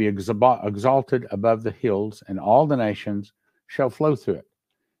 and it should be exalted above the hills, and all the nations shall flow through it.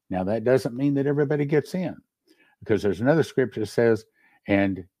 Now, that doesn't mean that everybody gets in, because there's another scripture that says,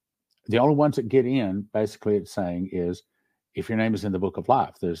 and the only ones that get in, basically it's saying, is if your name is in the book of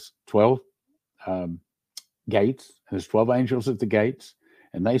life. There's 12 gates. There's 12 angels at the gates,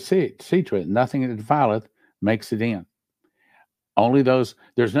 and they see to it. Nothing that defileth makes it in. Only those.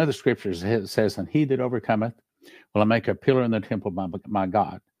 There's another scripture that says, and he that overcometh will I make a pillar in the temple of my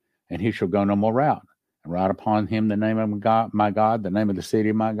God, and he shall go no more out. And write upon him the name of God, my God, the name of the city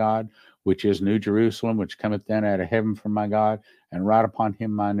of my God, which is New Jerusalem, which cometh down out of heaven from my God, and write upon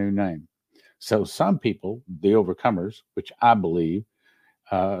him my new name. So some people, the overcomers, which I believe,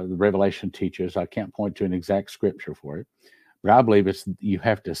 the Revelation teaches, I can't point to an exact scripture for it, but I believe it's you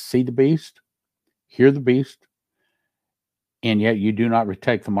have to see the beast, hear the beast, and yet you do not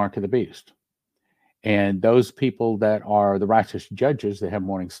retake the mark of the beast. And those people that are the righteous judges that have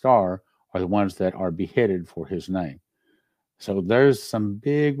morning star are the ones that are beheaded for his name. So there's some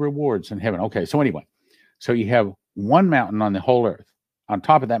big rewards in heaven. Okay, so anyway, so you have one mountain on the whole earth. On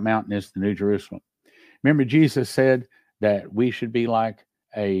top of that mountain is the New Jerusalem. Remember, Jesus said that we should be like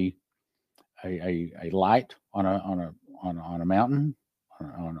a light on a mountain.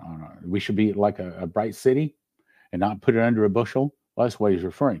 We should be like a bright city and not put it under a bushel. Well, that's what he's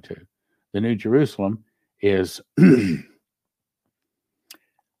referring to. The New Jerusalem is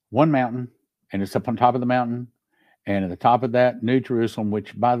one mountain, and it's up on top of the mountain. And at the top of that, New Jerusalem,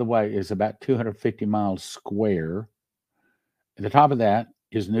 which, by the way, is about 250 miles square. At the top of that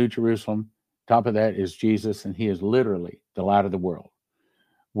is New Jerusalem. Top of that is Jesus, and he is literally the light of the world.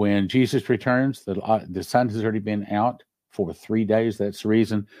 When Jesus returns, the sun has already been out for 3 days. That's the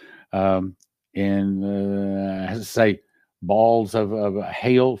reason. Say balls of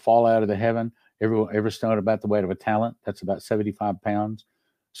hail fall out of the heaven. Every stone about the weight of a talent. That's about 75 pounds.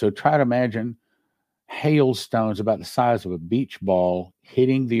 So try to imagine hailstones about the size of a beach ball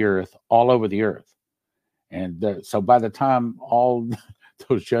hitting the earth all over the earth. And so by the time all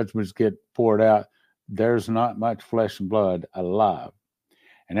those judgments get poured out, there's not much flesh and blood alive.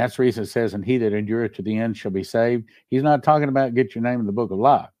 And that's the reason it says, and he that endureth to the end shall be saved. He's not talking about get your name in the book of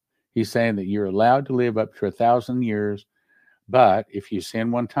life. He's saying that you're allowed to live up to 1,000 years. But if you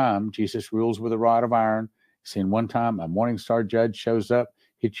sin one time, Jesus rules with a rod of iron. Sin one time, a morning star judge shows up,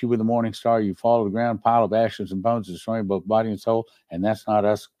 hits you with a morning star, you fall to the ground, pile of ashes and bones, destroying both body and soul. And that's not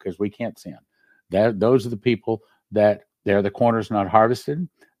us, because we can't sin. Those are the people that they're the corners not harvested.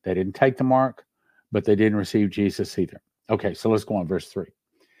 They didn't take the mark, but they didn't receive Jesus either. Okay, so let's go on verse 3.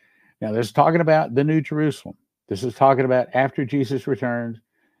 Now, this is talking about the New Jerusalem. This is talking about after Jesus returns.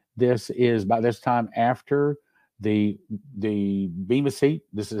 This is by this time after the Bema seat.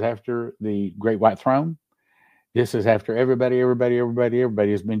 This is after the great white throne. This is after everybody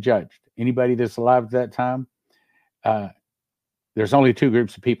has been judged. Anybody that's alive at that time, there's only two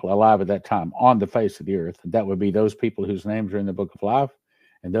groups of people alive at that time on the face of the earth. That would be those people whose names are in the book of life,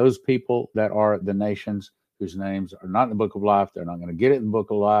 and those people that are the nations whose names are not in the book of life. They're not going to get it in the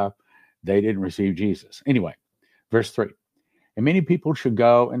book of life. They didn't receive Jesus. Anyway, verse 3. And many people should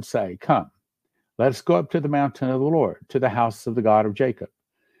go and say, come, let us go up to the mountain of the Lord, to the house of the God of Jacob,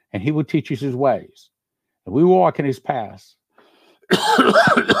 and he will teach us his ways, and we will walk in his paths.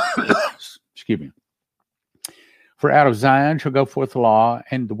 Excuse me. For out of Zion shall go forth the law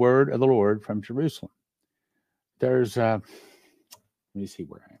and the word of the Lord from Jerusalem. There's, let me see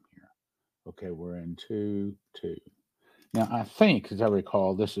where I am here. Okay, we're in 2:2. Now, I think, as I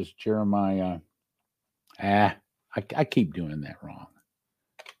recall, this is Jeremiah. I keep doing that wrong.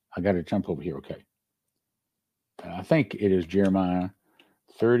 I got to jump over here. Okay. I think it is Jeremiah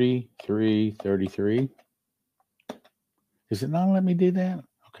 33:33. Is it not let me do that?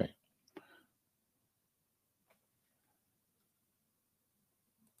 Okay.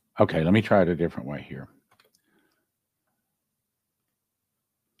 Okay, let me try it a different way here.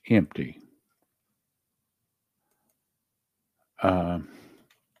 Empty.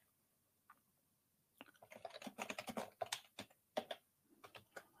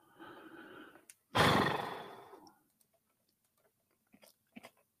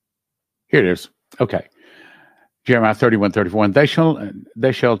 Here it is. Okay. Jeremiah 31:34.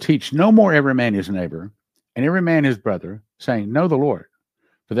 They shall teach no more every man his neighbor, and every man his brother, saying, know the Lord.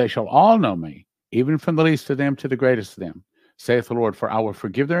 For they shall all know me, even from the least of them to the greatest of them, saith the Lord, for I will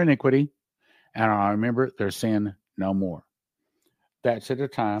forgive their iniquity, and I'll remember their sin no more. That's at a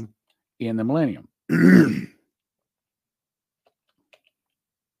time in the millennium.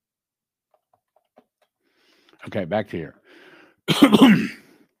 Okay, back to here.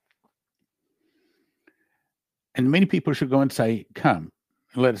 And many people should go and say, come,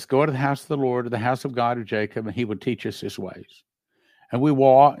 let us go to the house of the Lord, to the house of God of Jacob, and he will teach us his ways. And we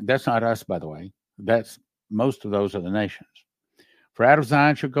walk, that's not us, by the way. That's most of those are the nations. For out of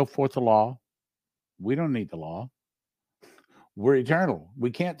Zion shall go forth the law. We don't need the law. We're eternal.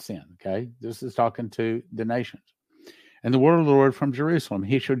 We can't sin, okay? This is talking to the nations. And the word of the Lord from Jerusalem.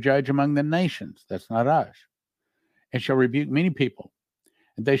 He shall judge among the nations. That's not us. And shall rebuke many people.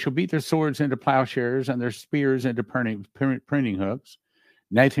 And they shall beat their swords into plowshares and their spears into pruning hooks.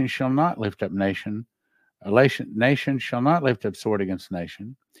 Nation shall not lift up nation. Nation shall not lift up sword against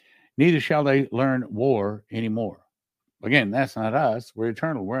nation. Neither shall they learn war anymore. Again, that's not us. We're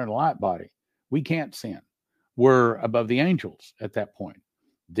eternal. We're in a light body. We can't sin. We're above the angels at that point.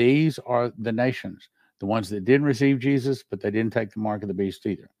 These are the nations, the ones that didn't receive Jesus, but they didn't take the mark of the beast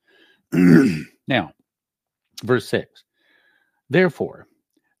either. Now, verse 6. Therefore,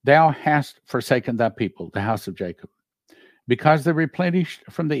 thou hast forsaken thy people, the house of Jacob, because they replenished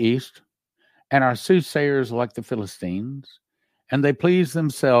from the east, and are soothsayers like the Philistines, and they please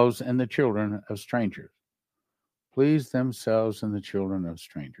themselves in the children of strangers. Please themselves in the children of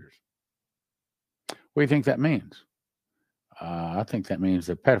strangers. What do you think that means? I think that means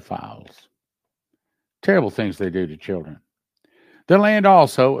they're pedophiles. Terrible things they do to children. The land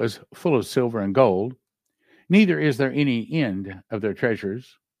also is full of silver and gold. Neither is there any end of their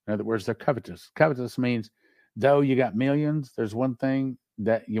treasures. In other words, they're covetous. Covetous means, though you got millions, there's one thing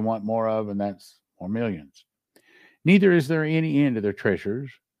that you want more of, and that's more millions. Neither is there any end of their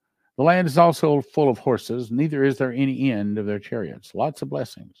treasures. The land is also full of horses, neither is there any end of their chariots. Lots of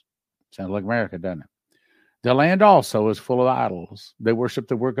blessings. Sounds like America, doesn't it? The land also is full of idols. They worship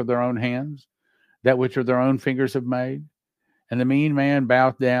the work of their own hands, that which their own fingers have made. And the mean man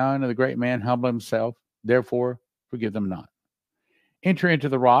boweth down, and the great man humble himself. Therefore, forgive them not. Enter into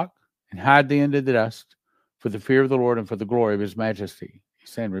the rock, and hide thee into the dust, for the fear of the Lord and for the glory of his majesty.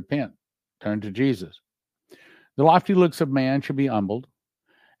 He's saying, repent, turn to Jesus. The lofty looks of man shall be humbled,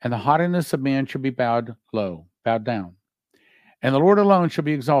 and the haughtiness of men shall be bowed low, bowed down. And the Lord alone shall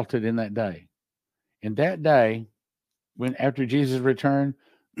be exalted in that day. In that day, when after Jesus' return,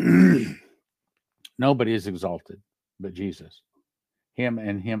 nobody is exalted but Jesus. Him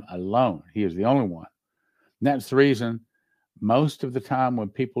and him alone. He is the only one. And that's the reason most of the time when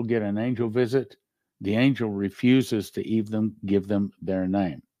people get an angel visit, the angel refuses to even give them their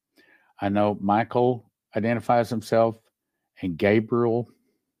name. I know Michael identifies himself, and Gabriel,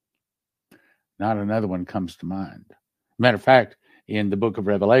 not another one comes to mind. Matter of fact, in the book of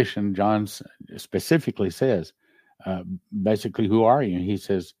Revelation, John specifically says, basically, who are you? And he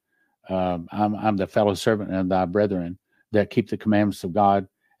says, I'm the fellow servant and thy brethren that keep the commandments of God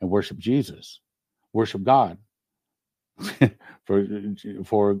and worship Jesus. Worship God.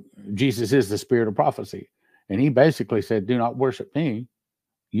 for Jesus is the spirit of prophecy. And he basically said, do not worship me.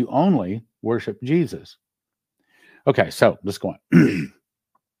 You only worship Jesus. Okay, so let's go on.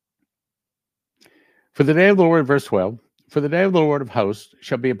 For the day of the Lord, verse 12, for the day of the Lord of hosts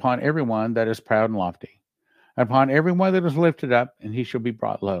shall be upon everyone that is proud and lofty, and upon everyone that is lifted up, and he shall be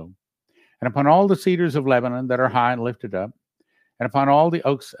brought low. And upon all the cedars of Lebanon that are high and lifted up, and upon all the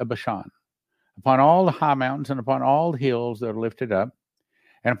oaks of Bashan, upon all the high mountains, and upon all the hills that are lifted up,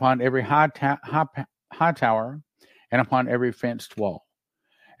 and upon every high tower, and upon every fenced wall,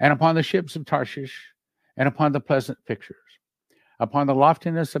 and upon the ships of Tarshish, and upon the pleasant pictures. Upon the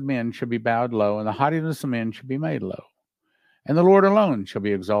loftiness of men shall be bowed low, and the haughtiness of men shall be made low. And the Lord alone shall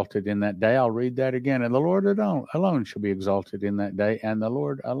be exalted in that day. I'll read that again. And the Lord alone shall be exalted in that day, and the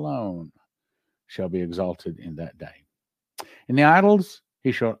Lord alone shall be exalted in that day. And the idols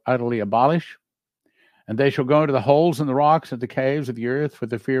he shall utterly abolish, and they shall go into the holes in the rocks and the caves of the earth for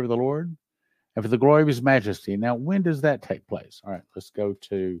the fear of the Lord and for the glory of his majesty. Now, when does that take place? All right, let's go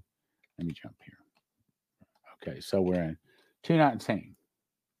to, let me jump here. Okay, so we're in 2:19.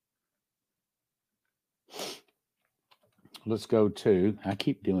 Let's go to, I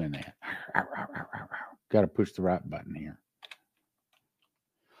keep doing that. Got to push the right button here.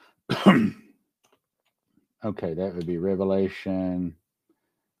 Okay, that would be Revelation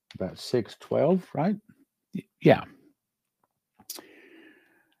about 6:12, right? Yeah.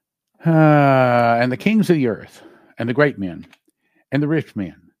 And the kings of the earth, and the great men, and the rich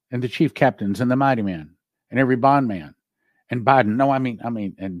men, and the chief captains, and the mighty men, and every bondman, and Biden. No, I mean,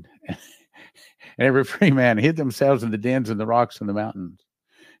 and every free man hid themselves in the dens and the rocks and the mountains,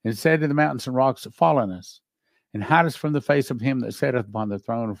 and said to the mountains and rocks, fall on us, and hide us from the face of him that sitteth upon the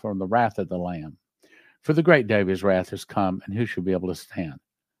throne, and from the wrath of the Lamb. For the great day of his wrath has come, and who shall be able to stand?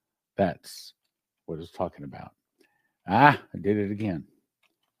 That's what it's talking about. I did it again.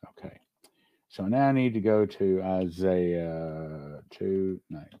 Okay. So now I need to go to Isaiah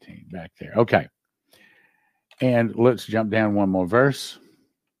 2:19, back there. Okay. And let's jump down one more verse.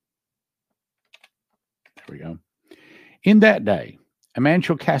 There we go. In that day, a man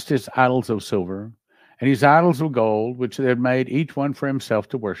shall cast his idols of silver and his idols of gold, which they had made each one for himself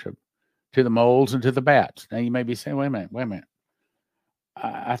to worship, to the moles and to the bats. Now you may be saying, wait a minute.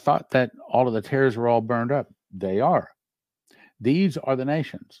 I thought that all of the tares were all burned up. They are. These are the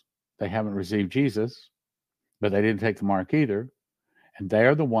nations. They haven't received Jesus, but they didn't take the mark either. And they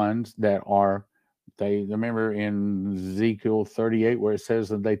are the ones that are, they remember in Ezekiel 38 where it says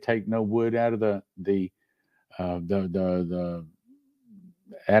that they take no wood out of the out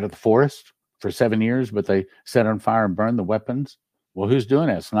of the forest for 7 years, but they set on fire and burn the weapons. Well, who's doing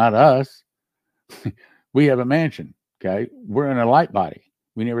that? It's not us. We have a mansion. Okay, we're in a light body.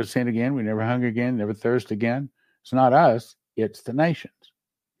 We never sin again. We never hunger again. Never thirst again. It's not us. It's the nations.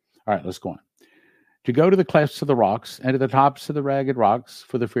 All right, let's go on. To go to the clefts of the rocks and to the tops of the ragged rocks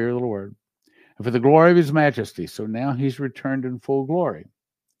for the fear of the Lord and for the glory of his majesty. So now he's returned in full glory.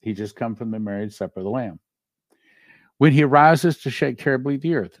 He just come from the marriage supper of the Lamb. When he rises to shake terribly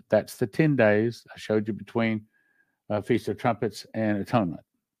the earth, that's the 10 days I showed you between Feast of Trumpets and Atonement.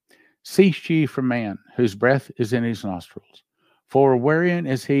 Cease ye from man, whose breath is in his nostrils, for wherein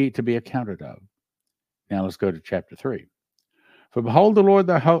is he to be accounted of? Now let's go to chapter 3. For behold, the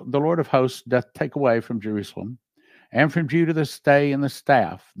Lord of hosts doth take away from Jerusalem and from Judah the stay and the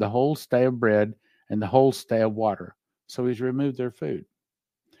staff, the whole stay of bread and the whole stay of water. So he's removed their food.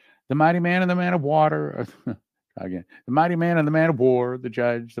 The mighty man and the man of water, again, the mighty man and the man of war, the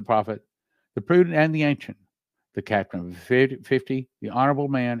judge, the prophet, the prudent and the ancient, the captain of 50, the honorable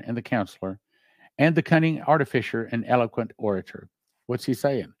man and the counselor, and the cunning artificer and eloquent orator. What's he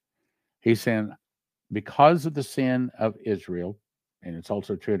saying? He's saying, because of the sin of Israel, and it's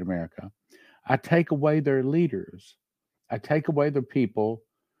also true in America, I take away their leaders. I take away the people.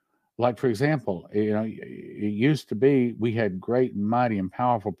 Like, for example, it used to be we had great and mighty and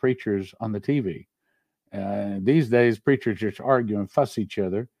powerful preachers on the TV. These days, preachers just argue and fuss each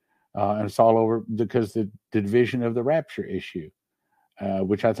other, and it's all over because the division of the rapture issue,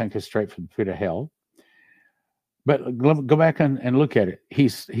 which I think is straight from the pit of hell. But go back and look at it.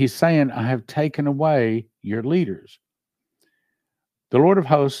 He's saying, I have taken away your leaders. The Lord of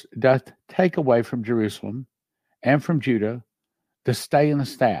hosts doth take away from Jerusalem and from Judah the stay and the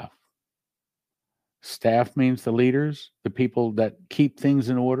staff. Staff means the leaders, the people that keep things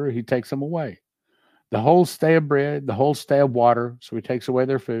in order. He takes them away. The whole stay of bread, the whole stay of water, so he takes away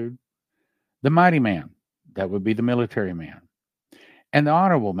their food. The mighty man, that would be the military man. And the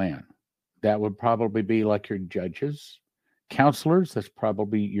honorable man, that would probably be like your judges, counselors, that's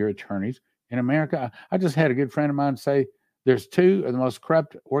probably your attorneys. In America, I just had a good friend of mine say there's two of the most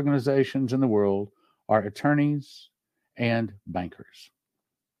corrupt organizations in the world are attorneys and bankers.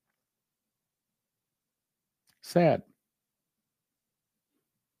 Sad.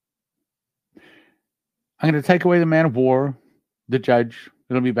 I'm going to take away the man of war, the judge.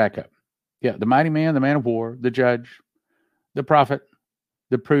 It'll be back up. Yeah, the mighty man, the man of war, the judge, the prophet,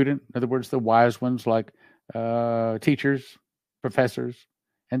 the prudent, in other words, the wise ones like teachers, professors,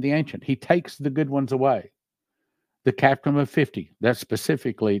 and the ancient. He takes the good ones away. The captain of 50, that's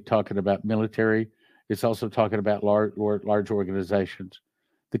specifically talking about military. It's also talking about large organizations.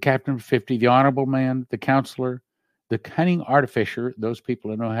 The captain of 50, the honorable man, the counselor, the cunning artificer, those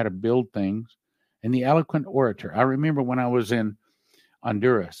people that know how to build things, and the eloquent orator. I remember when I was in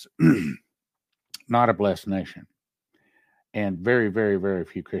Honduras, not a blessed nation, and very, very, very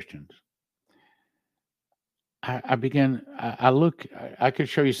few Christians. I could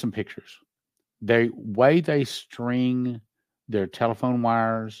show you some pictures. The way they string their telephone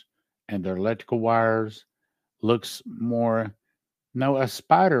wires and their electrical wires looks more. No, a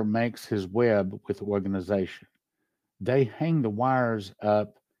spider makes his web with organization. They hang the wires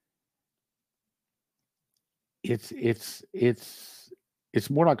up. It's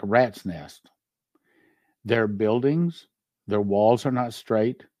more like a rat's nest. Their buildings, their walls are not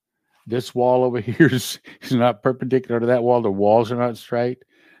straight. This wall over here is not perpendicular to that wall. The walls are not straight.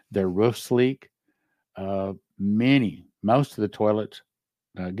 Their roofs leak. Most of the toilets,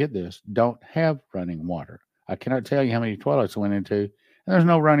 get this, don't have running water. I cannot tell you how many toilets I went into, and there's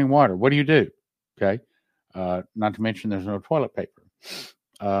no running water. What do you do? Okay. Not to mention there's no toilet paper.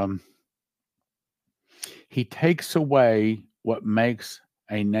 He takes away what makes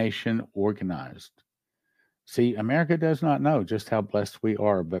a nation organized. See, America does not know just how blessed we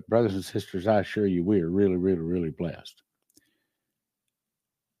are, but brothers and sisters, I assure you, we are really, really, really blessed.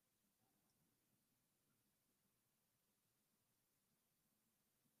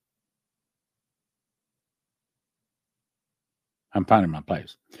 I'm finding my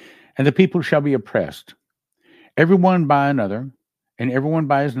place. And the people shall be oppressed, everyone by another, and everyone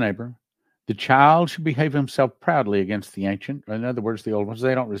by his neighbor. The child should behave himself proudly against the ancient. In other words, the old ones.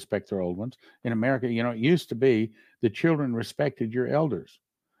 They don't respect their old ones. In America, it used to be the children respected your elders.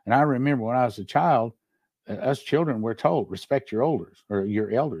 And I remember when I was a child, us children were told, respect your elders, or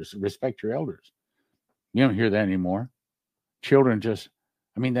your elders, respect your elders. You don't hear that anymore. Children just,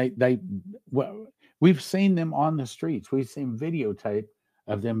 we've seen them on the streets. We've seen videotape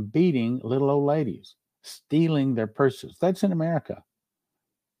of them beating little old ladies, stealing their purses. That's in America.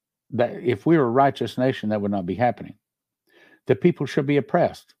 That if we were a righteous nation, that would not be happening. The people should be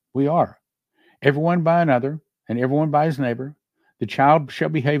oppressed. We are. Everyone by another, and everyone by his neighbor. The child shall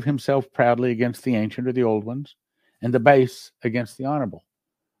behave himself proudly against the ancient or the old ones, and the base against the honorable.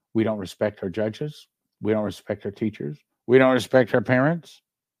 We don't respect our judges. We don't respect our teachers. We don't respect our parents.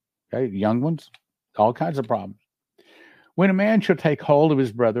 Okay, young ones, all kinds of problems. When a man shall take hold of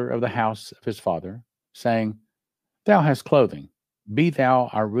his brother of the house of his father, saying, Thou hast clothing, be thou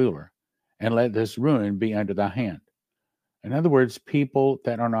our ruler, and let this ruin be under thy hand. In other words, people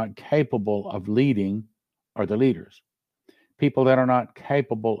that are not capable of leading are the leaders. People that are not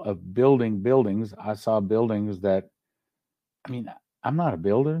capable of building buildings. I saw buildings that, I'm not a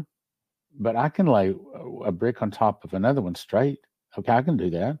builder, but I can lay a brick on top of another one straight. Okay, I can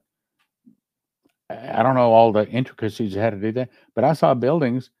do that. I don't know all the intricacies of how to do that, but I saw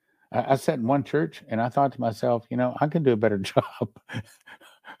buildings. I sat in one church and I thought to myself, I can do a better job.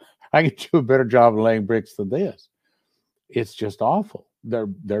 I can do a better job of laying bricks than this. It's just awful. They're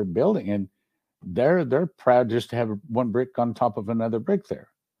building, and they're proud just to have one brick on top of another brick there.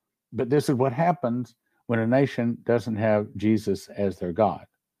 But this is what happens when a nation doesn't have Jesus as their God.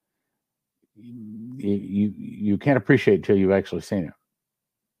 You can't appreciate it till you've actually seen it.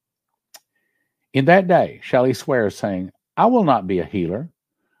 In that day shall he swear, saying, I will not be a healer,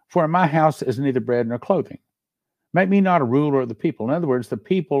 for in my house is neither bread nor clothing. Make me not a ruler of the people. In other words, the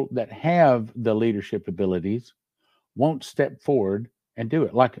people that have the leadership abilities won't step forward and do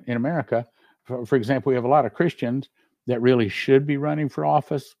it. Like in America, for example, we have a lot of Christians that really should be running for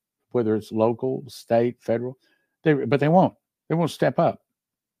office, whether it's local, state, federal, but they won't. They won't step up.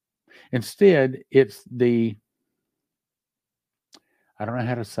 Instead, it's I don't know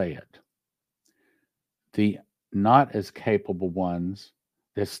how to say it, the not as capable ones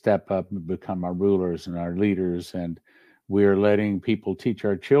that step up and become our rulers and our leaders, and we're letting people teach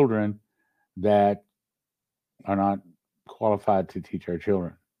our children that are not qualified to teach our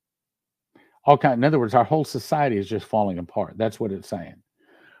children. In other words, our whole society is just falling apart. That's what it's saying.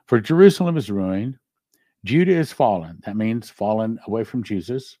 For Jerusalem is ruined, Judah is fallen. That means fallen away from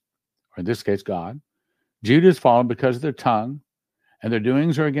Jesus, or in this case, God. Judah is fallen because of their tongue, and their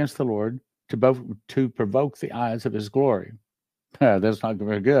doings are against the Lord, to provoke the eyes of his glory. That's not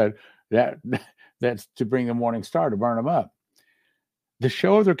very good. That's to bring the morning star to burn them up. The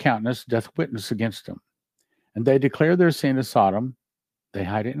show of their countenance doth witness against them, and they declare their sin as Sodom, they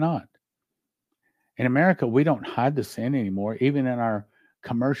hide it not. In America, we don't hide the sin anymore, even in our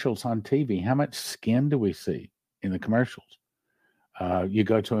commercials on TV. How much skin do we see in the commercials? You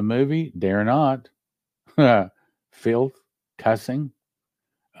go to a movie, dare not, filth, cussing,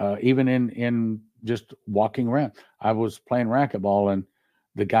 even in just walking around. I was playing racquetball, and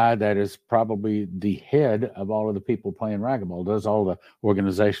the guy that is probably the head of all of the people playing racquetball, does all the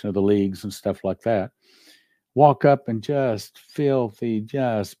organization of the leagues and stuff like that, walk up and just filthy,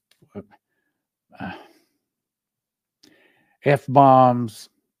 just F-bombs,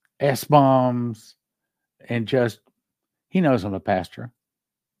 S-bombs, and just, he knows I'm a pastor.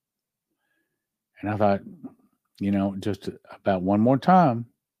 And I thought, just about one more time,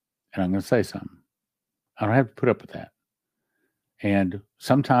 and I'm going to say something. I don't have to put up with that. And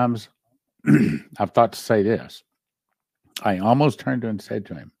sometimes I've thought to say this. I almost turned and said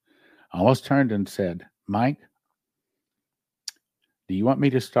to him, Mike, do you want me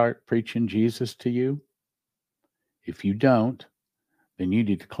to start preaching Jesus to you? If you don't, then you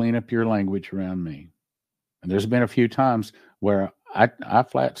need to clean up your language around me. And there's been a few times where I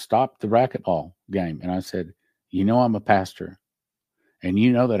flat stopped the racquetball game, and I said, I'm a pastor, and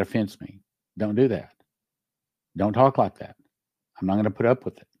that offends me. Don't do that. Don't talk like that. I'm not going to put up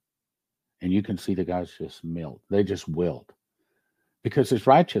with it. And you can see the guys just melt. They just wilt. Because it's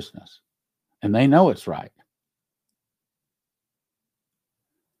righteousness. And they know it's right.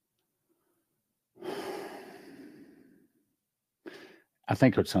 I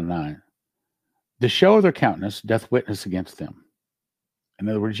think it's on 9. The show of their countenance doth witness against them. In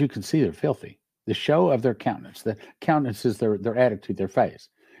other words, you can see they're filthy. The show of their countenance. The countenance is their attitude, their face.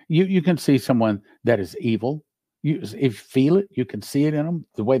 You can see someone that is evil. If you feel it, you can see it in them.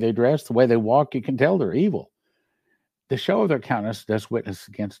 The way they dress, the way they walk, you can tell they're evil. The show of their countenance does witness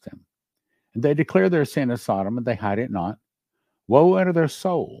against them. And they declare their sin as Sodom, and they hide it not. Woe unto their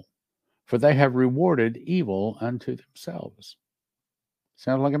soul, for they have rewarded evil unto themselves.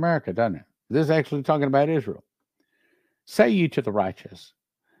 Sounds like America, doesn't it? This is actually talking about Israel. Say ye to the righteous,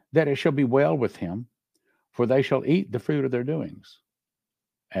 that it shall be well with him, for they shall eat the fruit of their doings.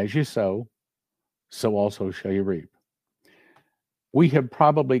 As you sow, so also shall you reap. We have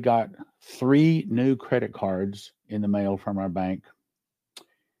probably got 3 new credit cards in the mail from our bank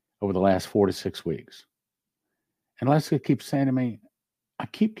over the last 4 to 6 weeks. And Leslie keeps saying to me, I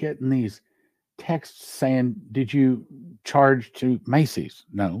keep getting these texts saying, did you charge to Macy's?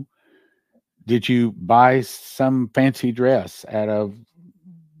 No. Did you buy some fancy dress out of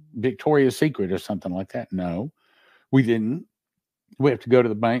Victoria's Secret or something like that? No, we didn't. We have to go to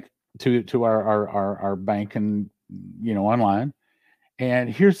the bank, to our bank, and online. And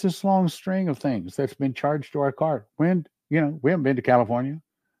here's this long string of things that's been charged to our card. When we haven't been to California,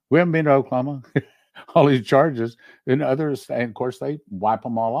 we haven't been to Oklahoma. All these charges and others, and of course they wipe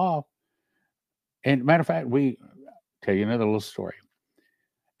them all off. And matter of fact, we tell you another little story.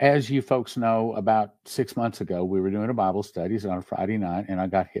 As you folks know, about 6 months ago, we were doing a Bible studies on a Friday night, and I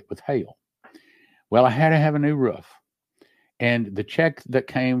got hit with hail. Well, I had to have a new roof. And the check that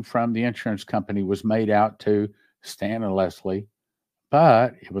came from the insurance company was made out to Stan and Leslie,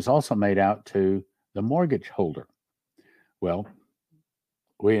 but it was also made out to the mortgage holder. Well,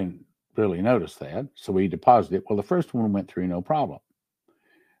 We didn't really notice that, so we deposited it. Well, the first one went through no problem,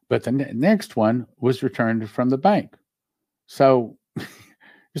 but the next one was returned from the bank. So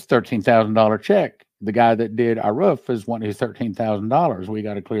it's $13,000 check. The guy that did our roof is wanting his $13,000. We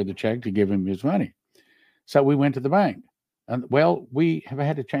got to clear the check to give him his money. So we went to the bank. And well, we have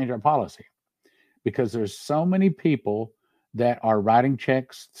had to change our policy because there's so many people that are writing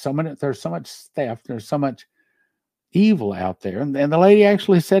checks. There's so much theft. There's so much evil out there. And the lady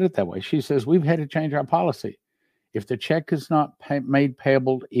actually said it that way. She says, we've had to change our policy. If the check is not made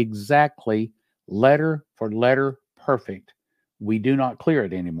payable exactly, letter for letter, perfect, we do not clear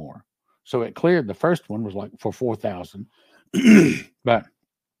it anymore. So it cleared. The first one was like for $4,000, but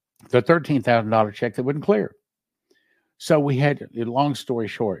the $13,000 check that wouldn't clear. So we had, long story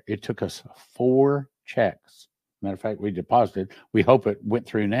short, it took us 4 checks. Matter of fact, we deposited. We hope it went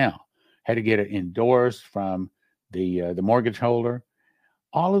through now. Had to get it endorsed from the mortgage holder.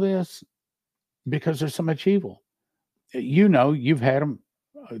 All of this because there's so much evil. You know, you've had them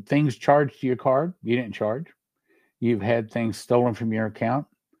things charged to your card you didn't charge. You've had things stolen from your account.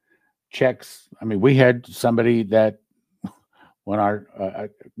 Checks. I mean, we had somebody that when our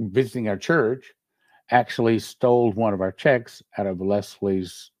visiting our church actually stole one of our checks out of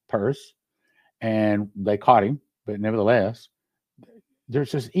Leslie's purse, and they caught him. But nevertheless,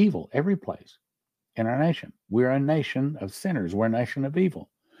 there's just evil every place in our nation. We're a nation of sinners. We're a nation of evil.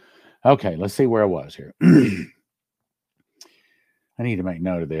 Okay, let's see where I was here. I need to make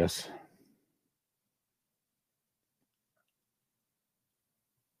note of this.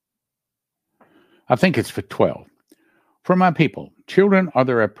 I think it's for 12. For my people, children are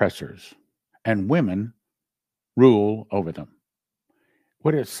their oppressors, and women rule over them.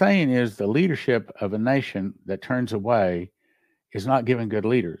 What it's saying is the leadership of a nation that turns away is not given good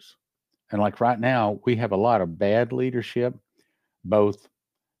leaders. And like right now, we have a lot of bad leadership, both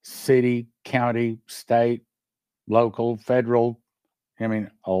city, county, state, local, federal. I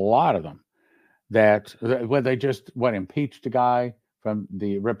mean, a lot of them that well, they just impeached a guy from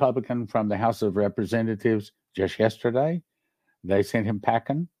the Republican from the House of Representatives just yesterday. They sent him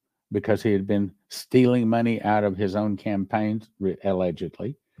packing because he had been stealing money out of his own campaigns,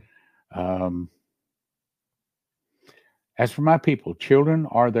 allegedly. As for my people, children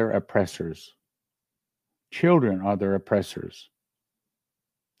are their oppressors. Children are their oppressors.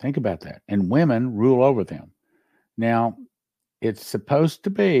 Think about that. And women rule over them. Now, it's supposed to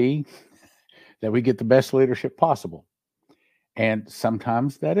be that we get the best leadership possible. And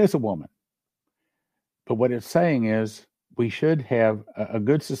sometimes that is a woman. But what it's saying is we should have a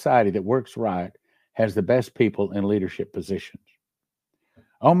good society that works right, has the best people in leadership positions.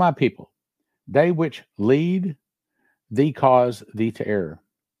 O my people, they which lead thee cause thee to err.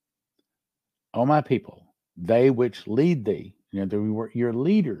 O my people, they which lead thee, your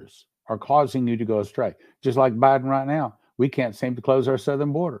leaders are causing you to go astray. Just like Biden right now, we can't seem to close our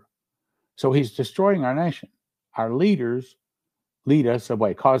southern border. So he's destroying our nation. Our leaders lead us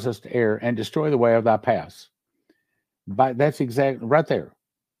away, cause us to err, and destroy the way of thy paths. That's exactly right there.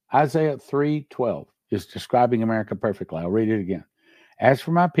 Isaiah 3:12 is describing America perfectly. I'll read it again. As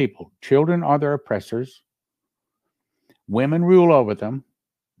for my people, children are their oppressors. Women rule over them.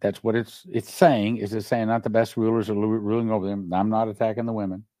 That's what it's saying. Is it saying not the best rulers are ruling over them? I'm not attacking the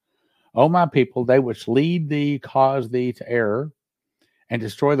women. O my people, they which lead thee cause thee to err and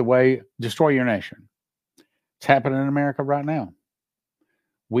destroy your nation. It's happening in America right now.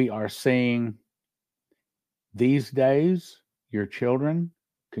 We are seeing these days, your children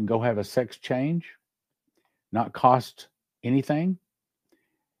can go have a sex change, not cost anything.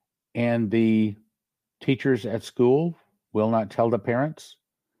 And the teachers at school will not tell the parents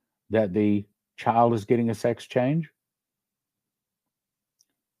that the child is getting a sex change.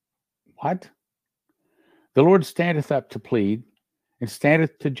 What? The Lord standeth up to plead and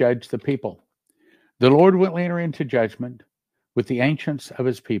standeth to judge the people. The Lord will enter into judgment with the ancients of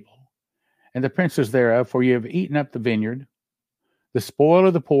his people and the princes thereof, for ye have eaten up the vineyard. The spoil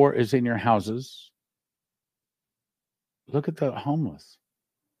of the poor is in your houses. Look at the homeless.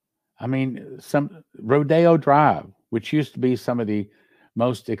 I mean, some Rodeo Drive, which used to be some of the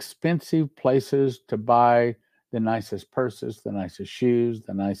most expensive places to buy the nicest purses, the nicest shoes,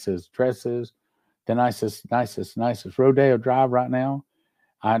 the nicest dresses, the nicest. Rodeo Drive right now,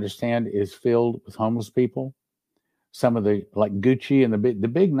 I understand, is filled with homeless people. Some of the, like Gucci and the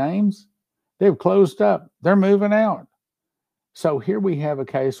big names, they've closed up. They're moving out. So here we have a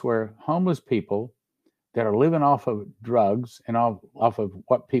case where homeless people that are living off of drugs and off of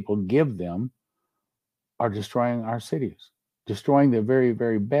what people give them are destroying our cities, destroying the very,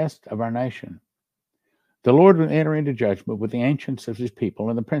 very best of our nation. The Lord will enter into judgment with the ancients of his people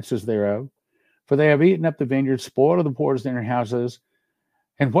and the princes thereof, for they have eaten up the vineyards, spoiled the poors in their houses.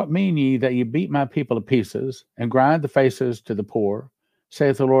 And what mean ye that ye beat my people to pieces, and grind the faces to the poor,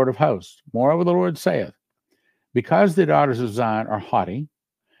 saith the Lord of hosts? Moreover, the Lord saith, because the daughters of Zion are haughty,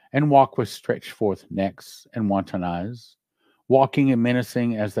 and walk with stretched forth necks and wanton eyes, walking and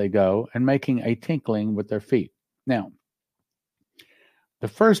menacing as they go, and making a tinkling with their feet. Now, the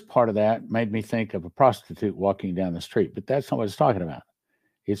first part of that made me think of a prostitute walking down the street, but that's not what it's talking about.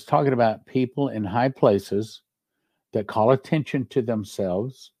 It's talking about people in high places that call attention to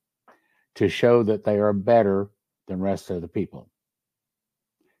themselves to show that they are better than the rest of the people.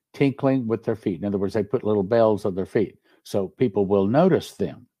 Tinkling with their feet. In other words, they put little bells on their feet, so people will notice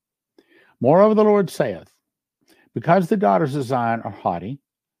them. Moreover, the Lord saith, because the daughters of Zion are haughty,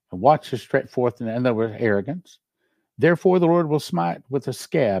 and watch to stretch forth, and there was arrogance, therefore the Lord will smite with a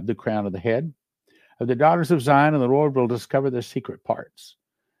scab the crown of the head of the daughters of Zion, and the Lord will discover their secret parts.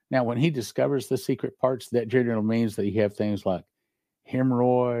 Now, when he discovers the secret parts, that generally means that you have things like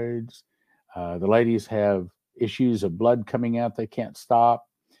hemorrhoids. The ladies have issues of blood coming out they can't stop.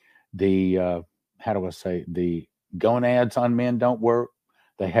 The gonads on men don't work.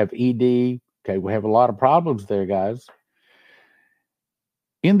 They have ED. Okay, we have a lot of problems there, guys.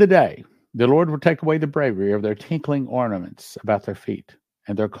 In the day, the Lord will take away the bravery of their tinkling ornaments about their feet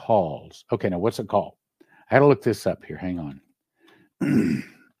and their calls. Okay, now what's it called? I had to look this up here. Hang on.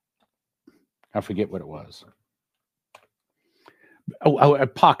 I forget what it was. Oh, a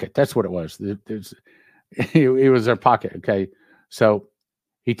pocket. That's what it was. It was their pocket. Okay, so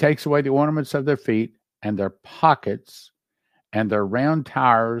he takes away the ornaments of their feet and their pockets and their round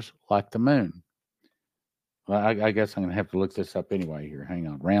tires like the moon. Well, I guess I'm going to have to look this up anyway here. Hang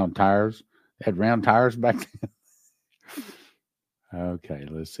on. Round tires. They had round tires back then. Okay,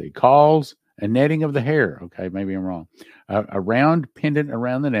 let's see. Calls, a netting of the hair. Okay, maybe I'm wrong. A round pendant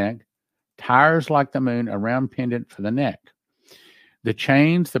around the neck. Tires like the moon, a round pendant for the neck. The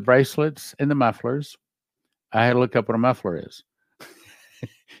chains, the bracelets, and the mufflers. I had to look up what a muffler is.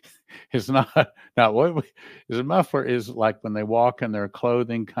 It's not what is a muffler is like when they walk in their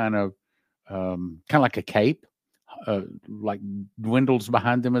clothing kind of like a cape, like dwindles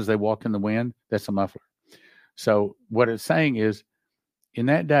behind them as they walk in the wind. That's a muffler. So what it's saying is, in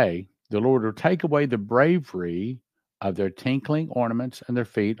that day, the Lord will take away the bravery of their tinkling ornaments and their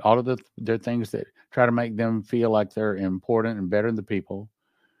feet, all of their things that try to make them feel like they're important and better than the people,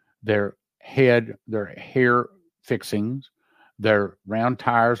 their hair fixings, their round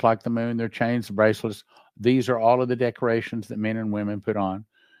tires like the moon, their chains, bracelets. These are all of the decorations that men and women put on.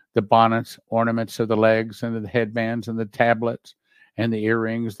 The bonnets, ornaments of the legs, and the headbands, and the tablets, and the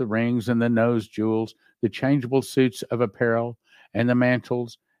earrings, the rings, and the nose jewels, the changeable suits of apparel, and the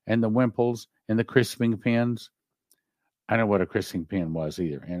mantles, and the wimples, and the crisping pins. I don't know what a crisping pin was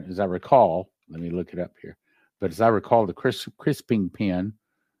either. And as I recall, let me look it up here. But as I recall, the crisping pin,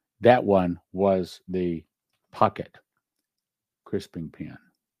 that one was the pocket crisping pin.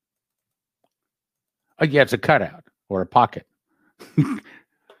 Oh, yeah, it's a cutout or a pocket.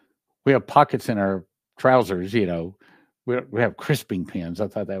 We have pockets in our trousers, you know. We have crisping pins. I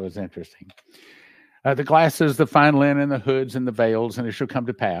thought that was interesting. The glasses, the fine linen, the hoods, and the veils, and it shall come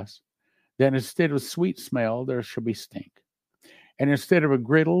to pass. Then instead of sweet smell, there shall be stink. And instead of a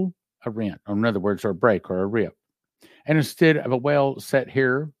griddle, a rent. Or in other words, or a break or a rip. And instead of a well-set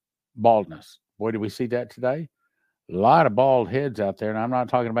hair, baldness. Boy, do we see that today? A lot of bald heads out there, and I'm not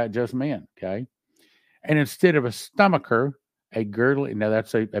talking about just men, okay? And instead of a stomacher, a girdle, now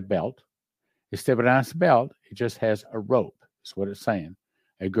that's a belt. Instead of a nice belt, it just has a rope, is what it's saying.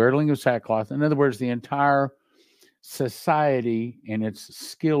 A girdling of sackcloth. In other words, the entire society in its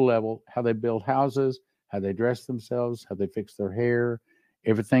skill level, how they build houses, how they dress themselves, how they fix their hair,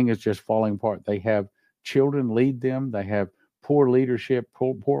 everything is just falling apart. They have children lead them. They have poor leadership,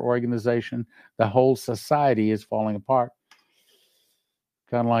 poor organization. The whole society is falling apart,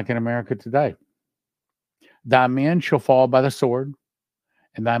 kind of like in America today. Thy men shall fall by the sword,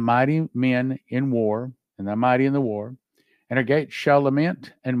 and thy mighty men in war, and thy mighty in the war, and her gates shall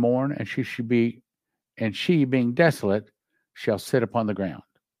lament and mourn, and she being desolate shall sit upon the ground.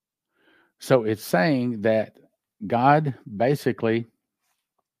 So it's saying that God basically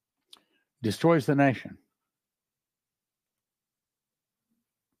destroys the nation.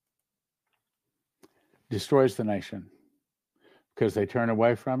 Destroys the nation because they turn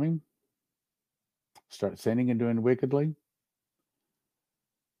away from him, start sinning and doing wickedly.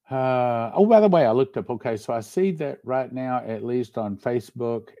 By the way, I looked up. Okay, so I see that right now, at least on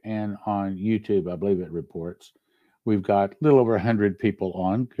Facebook and on YouTube, I believe it reports, we've got a little over 100 people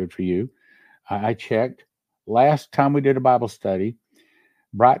on. Good for you. I checked. Last time we did a Bible study,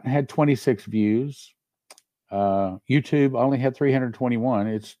 Brighton had 26 views. YouTube only had 321.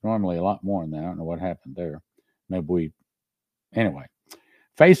 It's normally a lot more than that. I don't know what happened there. Anyway.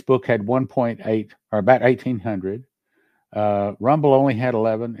 Facebook had 1.8 or about 1,800. Rumble only had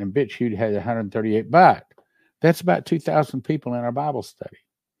 11, and BitChute had 138. But that's about 2,000 people in our Bible study.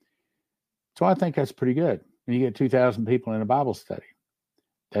 So I think that's pretty good. When you get 2,000 people in a Bible study,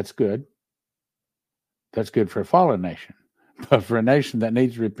 that's good. That's good for a fallen nation. But for a nation that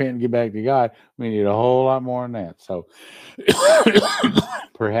needs to repent and get back to God, we need a whole lot more than that. So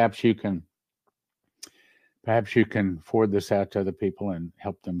perhaps you can forward this out to other people and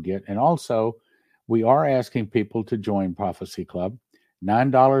help them get. And also, we are asking people to join Prophecy Club.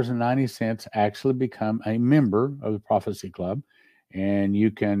 $9.90 actually become a member of the Prophecy Club. And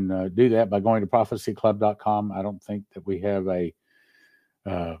you can do that by going to prophecyclub.com. I don't think that we have a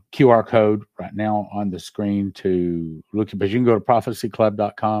QR code right now on the screen to look at, but you can go to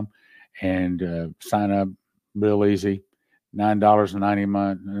prophecyclub.com and sign up real easy. $9.90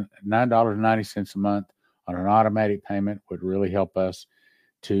 a month on an automatic payment would really help us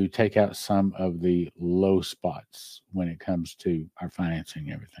to take out some of the low spots when it comes to our financing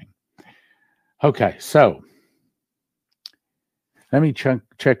and everything. Okay, so let me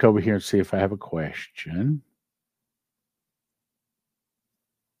check over here and see if I have a question.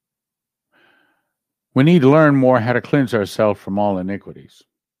 We need to learn more how to cleanse ourselves from all iniquities.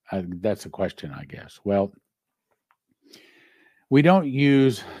 That's a question, I guess. Well, we don't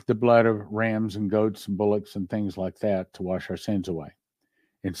use the blood of rams and goats and bullocks and things like that to wash our sins away.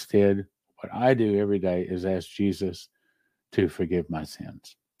 Instead, what I do every day is ask Jesus to forgive my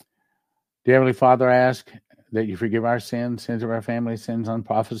sins. Dear Heavenly Father, I ask that you forgive our sins, sins of our family, sins on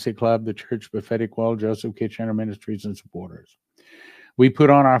Prophecy Club, the Church Prophetic Well, Joseph Kitchener Ministries, and supporters. We put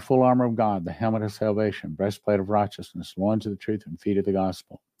on our full armor of God, the helmet of salvation, breastplate of righteousness, loins of the truth, and feet of the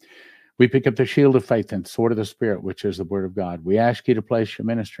gospel. We pick up the shield of faith and sword of the Spirit, which is the word of God. We ask you to place your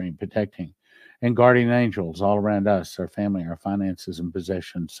ministering, protecting, and guardian angels all around us, our family, our finances, and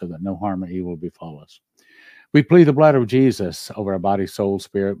possessions, so that no harm or evil befall us. We plead the blood of Jesus over our body, soul,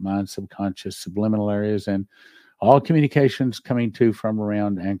 spirit, mind, subconscious, subliminal areas, and all communications coming to, from,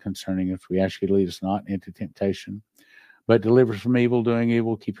 around, and concerning us. We ask you to lead us not into temptation, but deliver us from evil, doing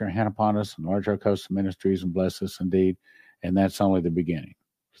evil. Keep your hand upon us, enlarge our coast of ministries, and bless us indeed. And that's only the beginning.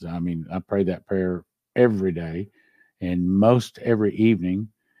 I pray that prayer every day and most every evening.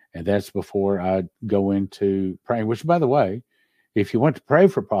 And that's before I go into praying, which, by the way, if you want to pray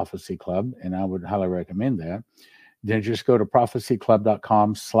for Prophecy Club, and I would highly recommend that, then just go to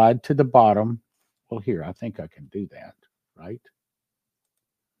prophecyclub.com, slide to the bottom. Well, here, I think I can do that, right?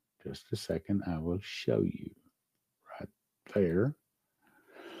 Just a second. I will show you right there.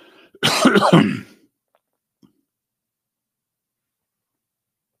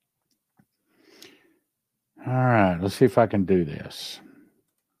 All right, let's see if I can do this.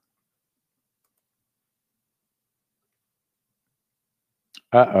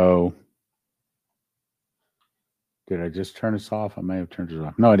 Uh-oh. Did I just turn this off? I may have turned it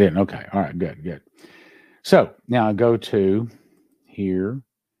off. No, I didn't. Okay. All right, good. So now I go to here,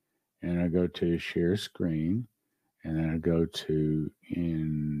 and I go to share screen, and then I go to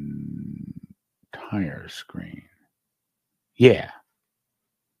entire screen. Yeah.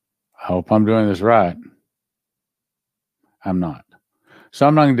 I hope I'm doing this right. I'm not. So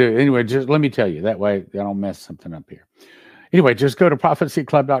I'm not going to do it. Anyway, just let me tell you. That way I don't mess something up here. Anyway, just go to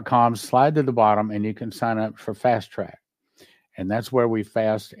prophecyclub.com, slide to the bottom, and you can sign up for Fast Track. And that's where we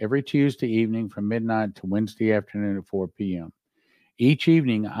fast every Tuesday evening from midnight to Wednesday afternoon at 4 p.m. Each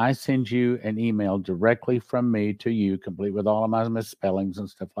evening, I send you an email directly from me to you, complete with all of my misspellings and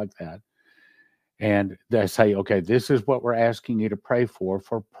stuff like that. And they say, okay, this is what we're asking you to pray for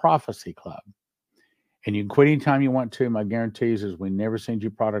Prophecy Club. And you can quit anytime you want to. My guarantees is we never send you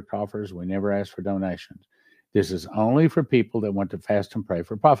product offers. We never ask for donations. This is only for people that want to fast and pray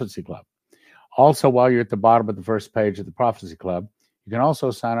for Prophecy Club. Also, while you're at the bottom of the first page of the Prophecy Club, you can also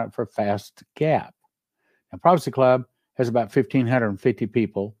sign up for Fast Gap. Now, Prophecy Club has about 1,550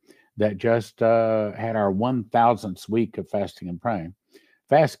 people that just had our 1,000th week of fasting and praying.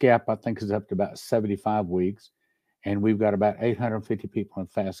 Fast Gap, I think, is up to about 75 weeks, and we've got about 850 people in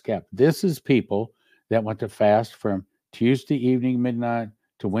Fast Gap. This is people that want to fast from Tuesday evening, midnight,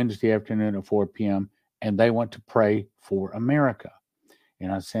 to Wednesday afternoon at 4 p.m., and they want to pray for America.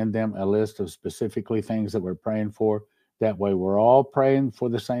 And I send them a list of specifically things that we're praying for. That way we're all praying for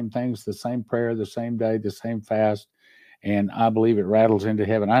the same things, the same prayer, the same day, the same fast. And I believe it rattles into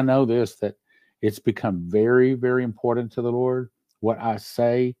heaven. I know this, that it's become very, very important to the Lord, what I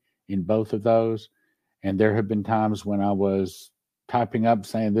say in both of those. And there have been times when I was typing up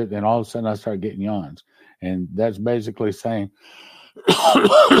saying that, and all of a sudden I started getting yawns. And that's basically saying,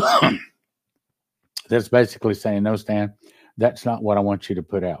 no, Stan, that's not what I want you to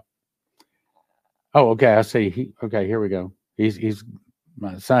put out. Oh, okay. I see. Okay, here we go. He's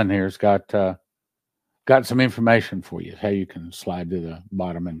my son here's got some information for you, how you can slide to the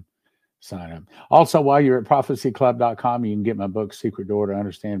bottom and sign up. Also, while you're at prophecyclub.com, you can get my book, Secret Door to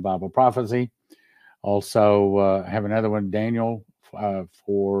Understand Bible Prophecy. Also, have another one, Daniel,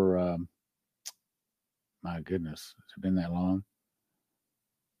 for, my goodness, has it been that long?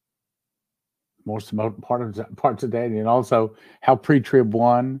 Most parts of Daniel. And also, How Pre-Trib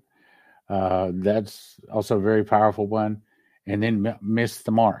Won. That's also a very powerful one. And then Miss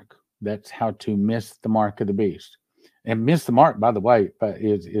the Mark. That's how to miss the mark of the beast. And Miss the Mark, by the way,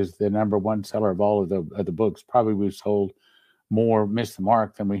 is the number one seller of all of the books. Probably we've sold more Miss the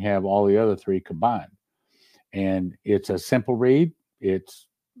Mark than we have all the other three combined. And it's a simple read. It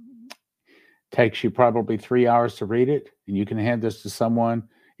takes you probably 3 hours to read it. And you can hand this to someone,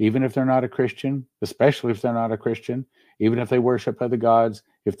 even if they're not a Christian, especially if they're not a Christian, even if they worship other gods.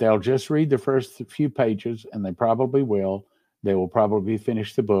 If they'll just read the first few pages, and they probably will, they will probably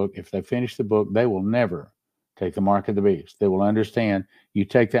finish the book. If they finish the book, they will never take the mark of the beast. They will understand, you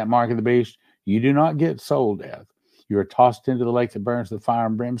take that mark of the beast, you do not get soul death. You are tossed into the lake that burns with fire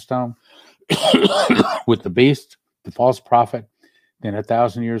and brimstone with the beast, the false prophet. Then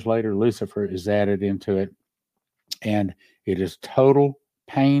 1,000 years later, Lucifer is added into it. And it is total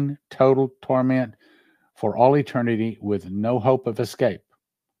pain, total torment for all eternity with no hope of escape.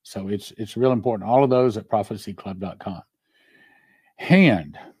 So it's real important. All of those at prophecyclub.com.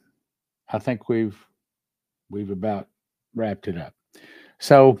 And I think we've about wrapped it up.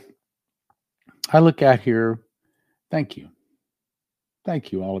 So I look out here. Thank you.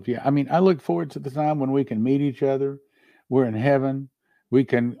 Thank you, all of you. I mean, I look forward to the time when we can meet each other. We're in heaven. We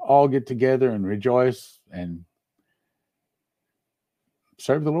can all get together and rejoice and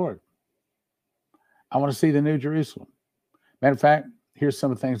serve the Lord. I want to see the New Jerusalem. Matter of fact, here's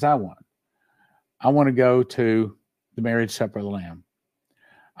some of the things I want. I want to go to the marriage supper of the Lamb.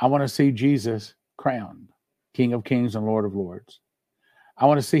 I want to see Jesus crowned King of Kings and Lord of Lords. I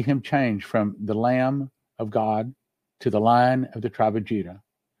want to see him change from the Lamb of God to the Lion of the tribe of Judah.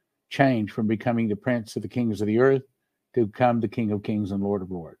 Change from becoming the Prince of the Kings of the earth to become the King of Kings and Lord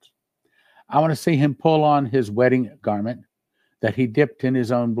of Lords. I want to see him pull on his wedding garment that he dipped in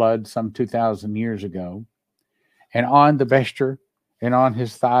his own blood some 2,000 years ago, and on the vesture and on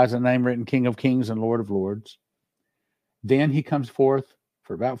his thighs a name written, King of Kings and Lord of Lords. Then he comes forth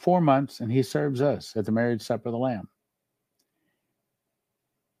for about 4 months, and he serves us at the marriage supper of the Lamb.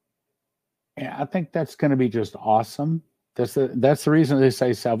 And I think that's going to be just awesome. That's the reason they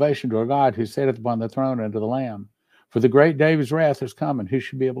say salvation to our God who sitteth upon the throne and to the Lamb. For the great day of his wrath is come, and who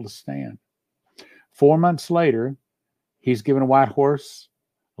should be able to stand? 4 months later, he's given a white horse,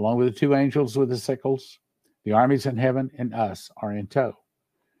 along with the two angels with the sickles. The armies in heaven and us are in tow.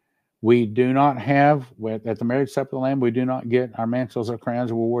 We do not have, at the marriage supper of the Lamb, we do not get our mantles or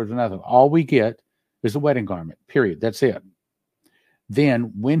crowns or rewards or nothing. All we get is the wedding garment, period. That's it.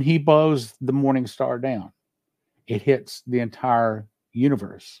 Then when he blows the morning star down, it hits the entire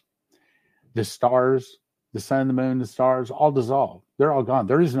universe. The stars, the sun, the moon, the stars, all dissolve. They're all gone.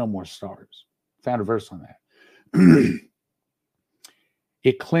 There is no more stars. Found a verse on that.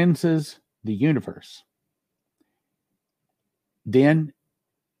 It cleanses the universe. Then,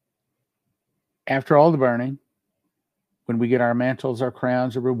 after all the burning, when we get our mantles, our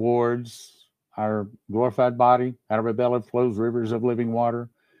crowns, our rewards, our glorified body, out of our belly flows rivers of living water.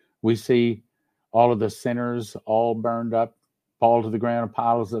 We see all of the sinners all burned up, fall to the ground,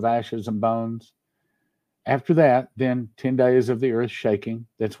 piles of ashes and bones. After that, then 10 days of the earth shaking.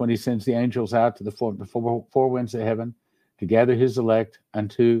 That's when he sends the angels out to the four winds of heaven to gather his elect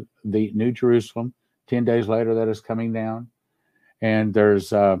unto the New Jerusalem. 10 days later, that is coming down. And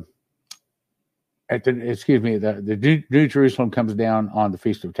there's, the New Jerusalem comes down on the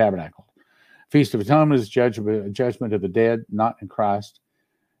Feast of Tabernacles. Feast of Atonement is judgment of the dead, not in Christ.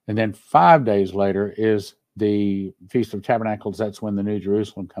 And then 5 days later is the Feast of Tabernacles. That's when the New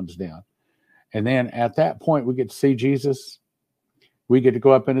Jerusalem comes down. And then at that point, we get to see Jesus. We get to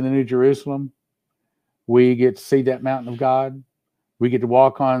go up into the New Jerusalem. We get to see that mountain of God. We get to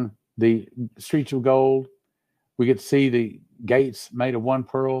walk on the streets of gold. We get to see the gates made of one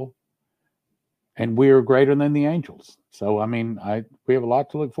pearl. And we are greater than the angels. So, I mean, we have a lot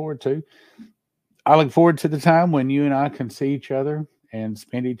to look forward to. I look forward to the time when you and I can see each other and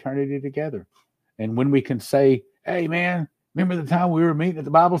spend eternity together. And when we can say, hey, man, remember the time we were meeting at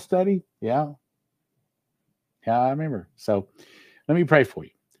the Bible study? Yeah. Yeah, I remember. So let me pray for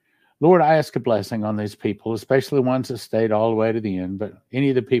you. Lord, I ask a blessing on these people, especially the ones that stayed all the way to the end, but any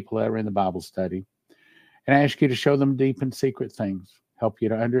of the people that were in the Bible study. And I ask you to show them deep and secret things. Help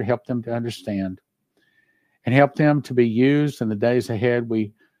them to understand, and help them to be used in the days ahead.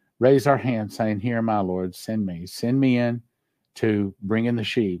 We raise our hands saying, "Here, my Lord, send me. Send me in to bring in the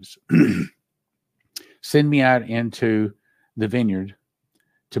sheaves. Send me out into the vineyard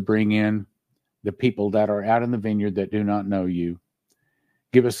to bring in the people that are out in the vineyard that do not know you.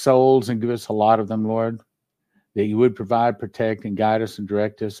 Give us souls and give us a lot of them, Lord, that you would provide, protect, and guide us and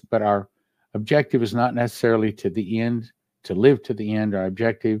direct us. But our objective is not necessarily to the end, to live to the end. Our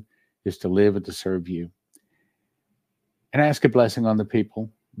objective is to live and to serve you. And I ask a blessing on the people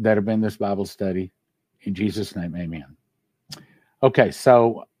that have been in this Bible study. In Jesus' name, amen. Okay,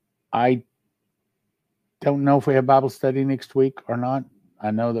 so I don't know if we have Bible study next week or not.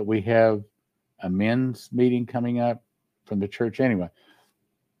 I know that we have a men's meeting coming up from the church. Anyway,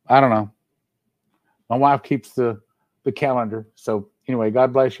 I don't know. My wife keeps the calendar. So anyway,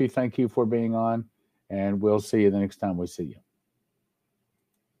 God bless you. Thank you for being on. And we'll see you the next time we see you.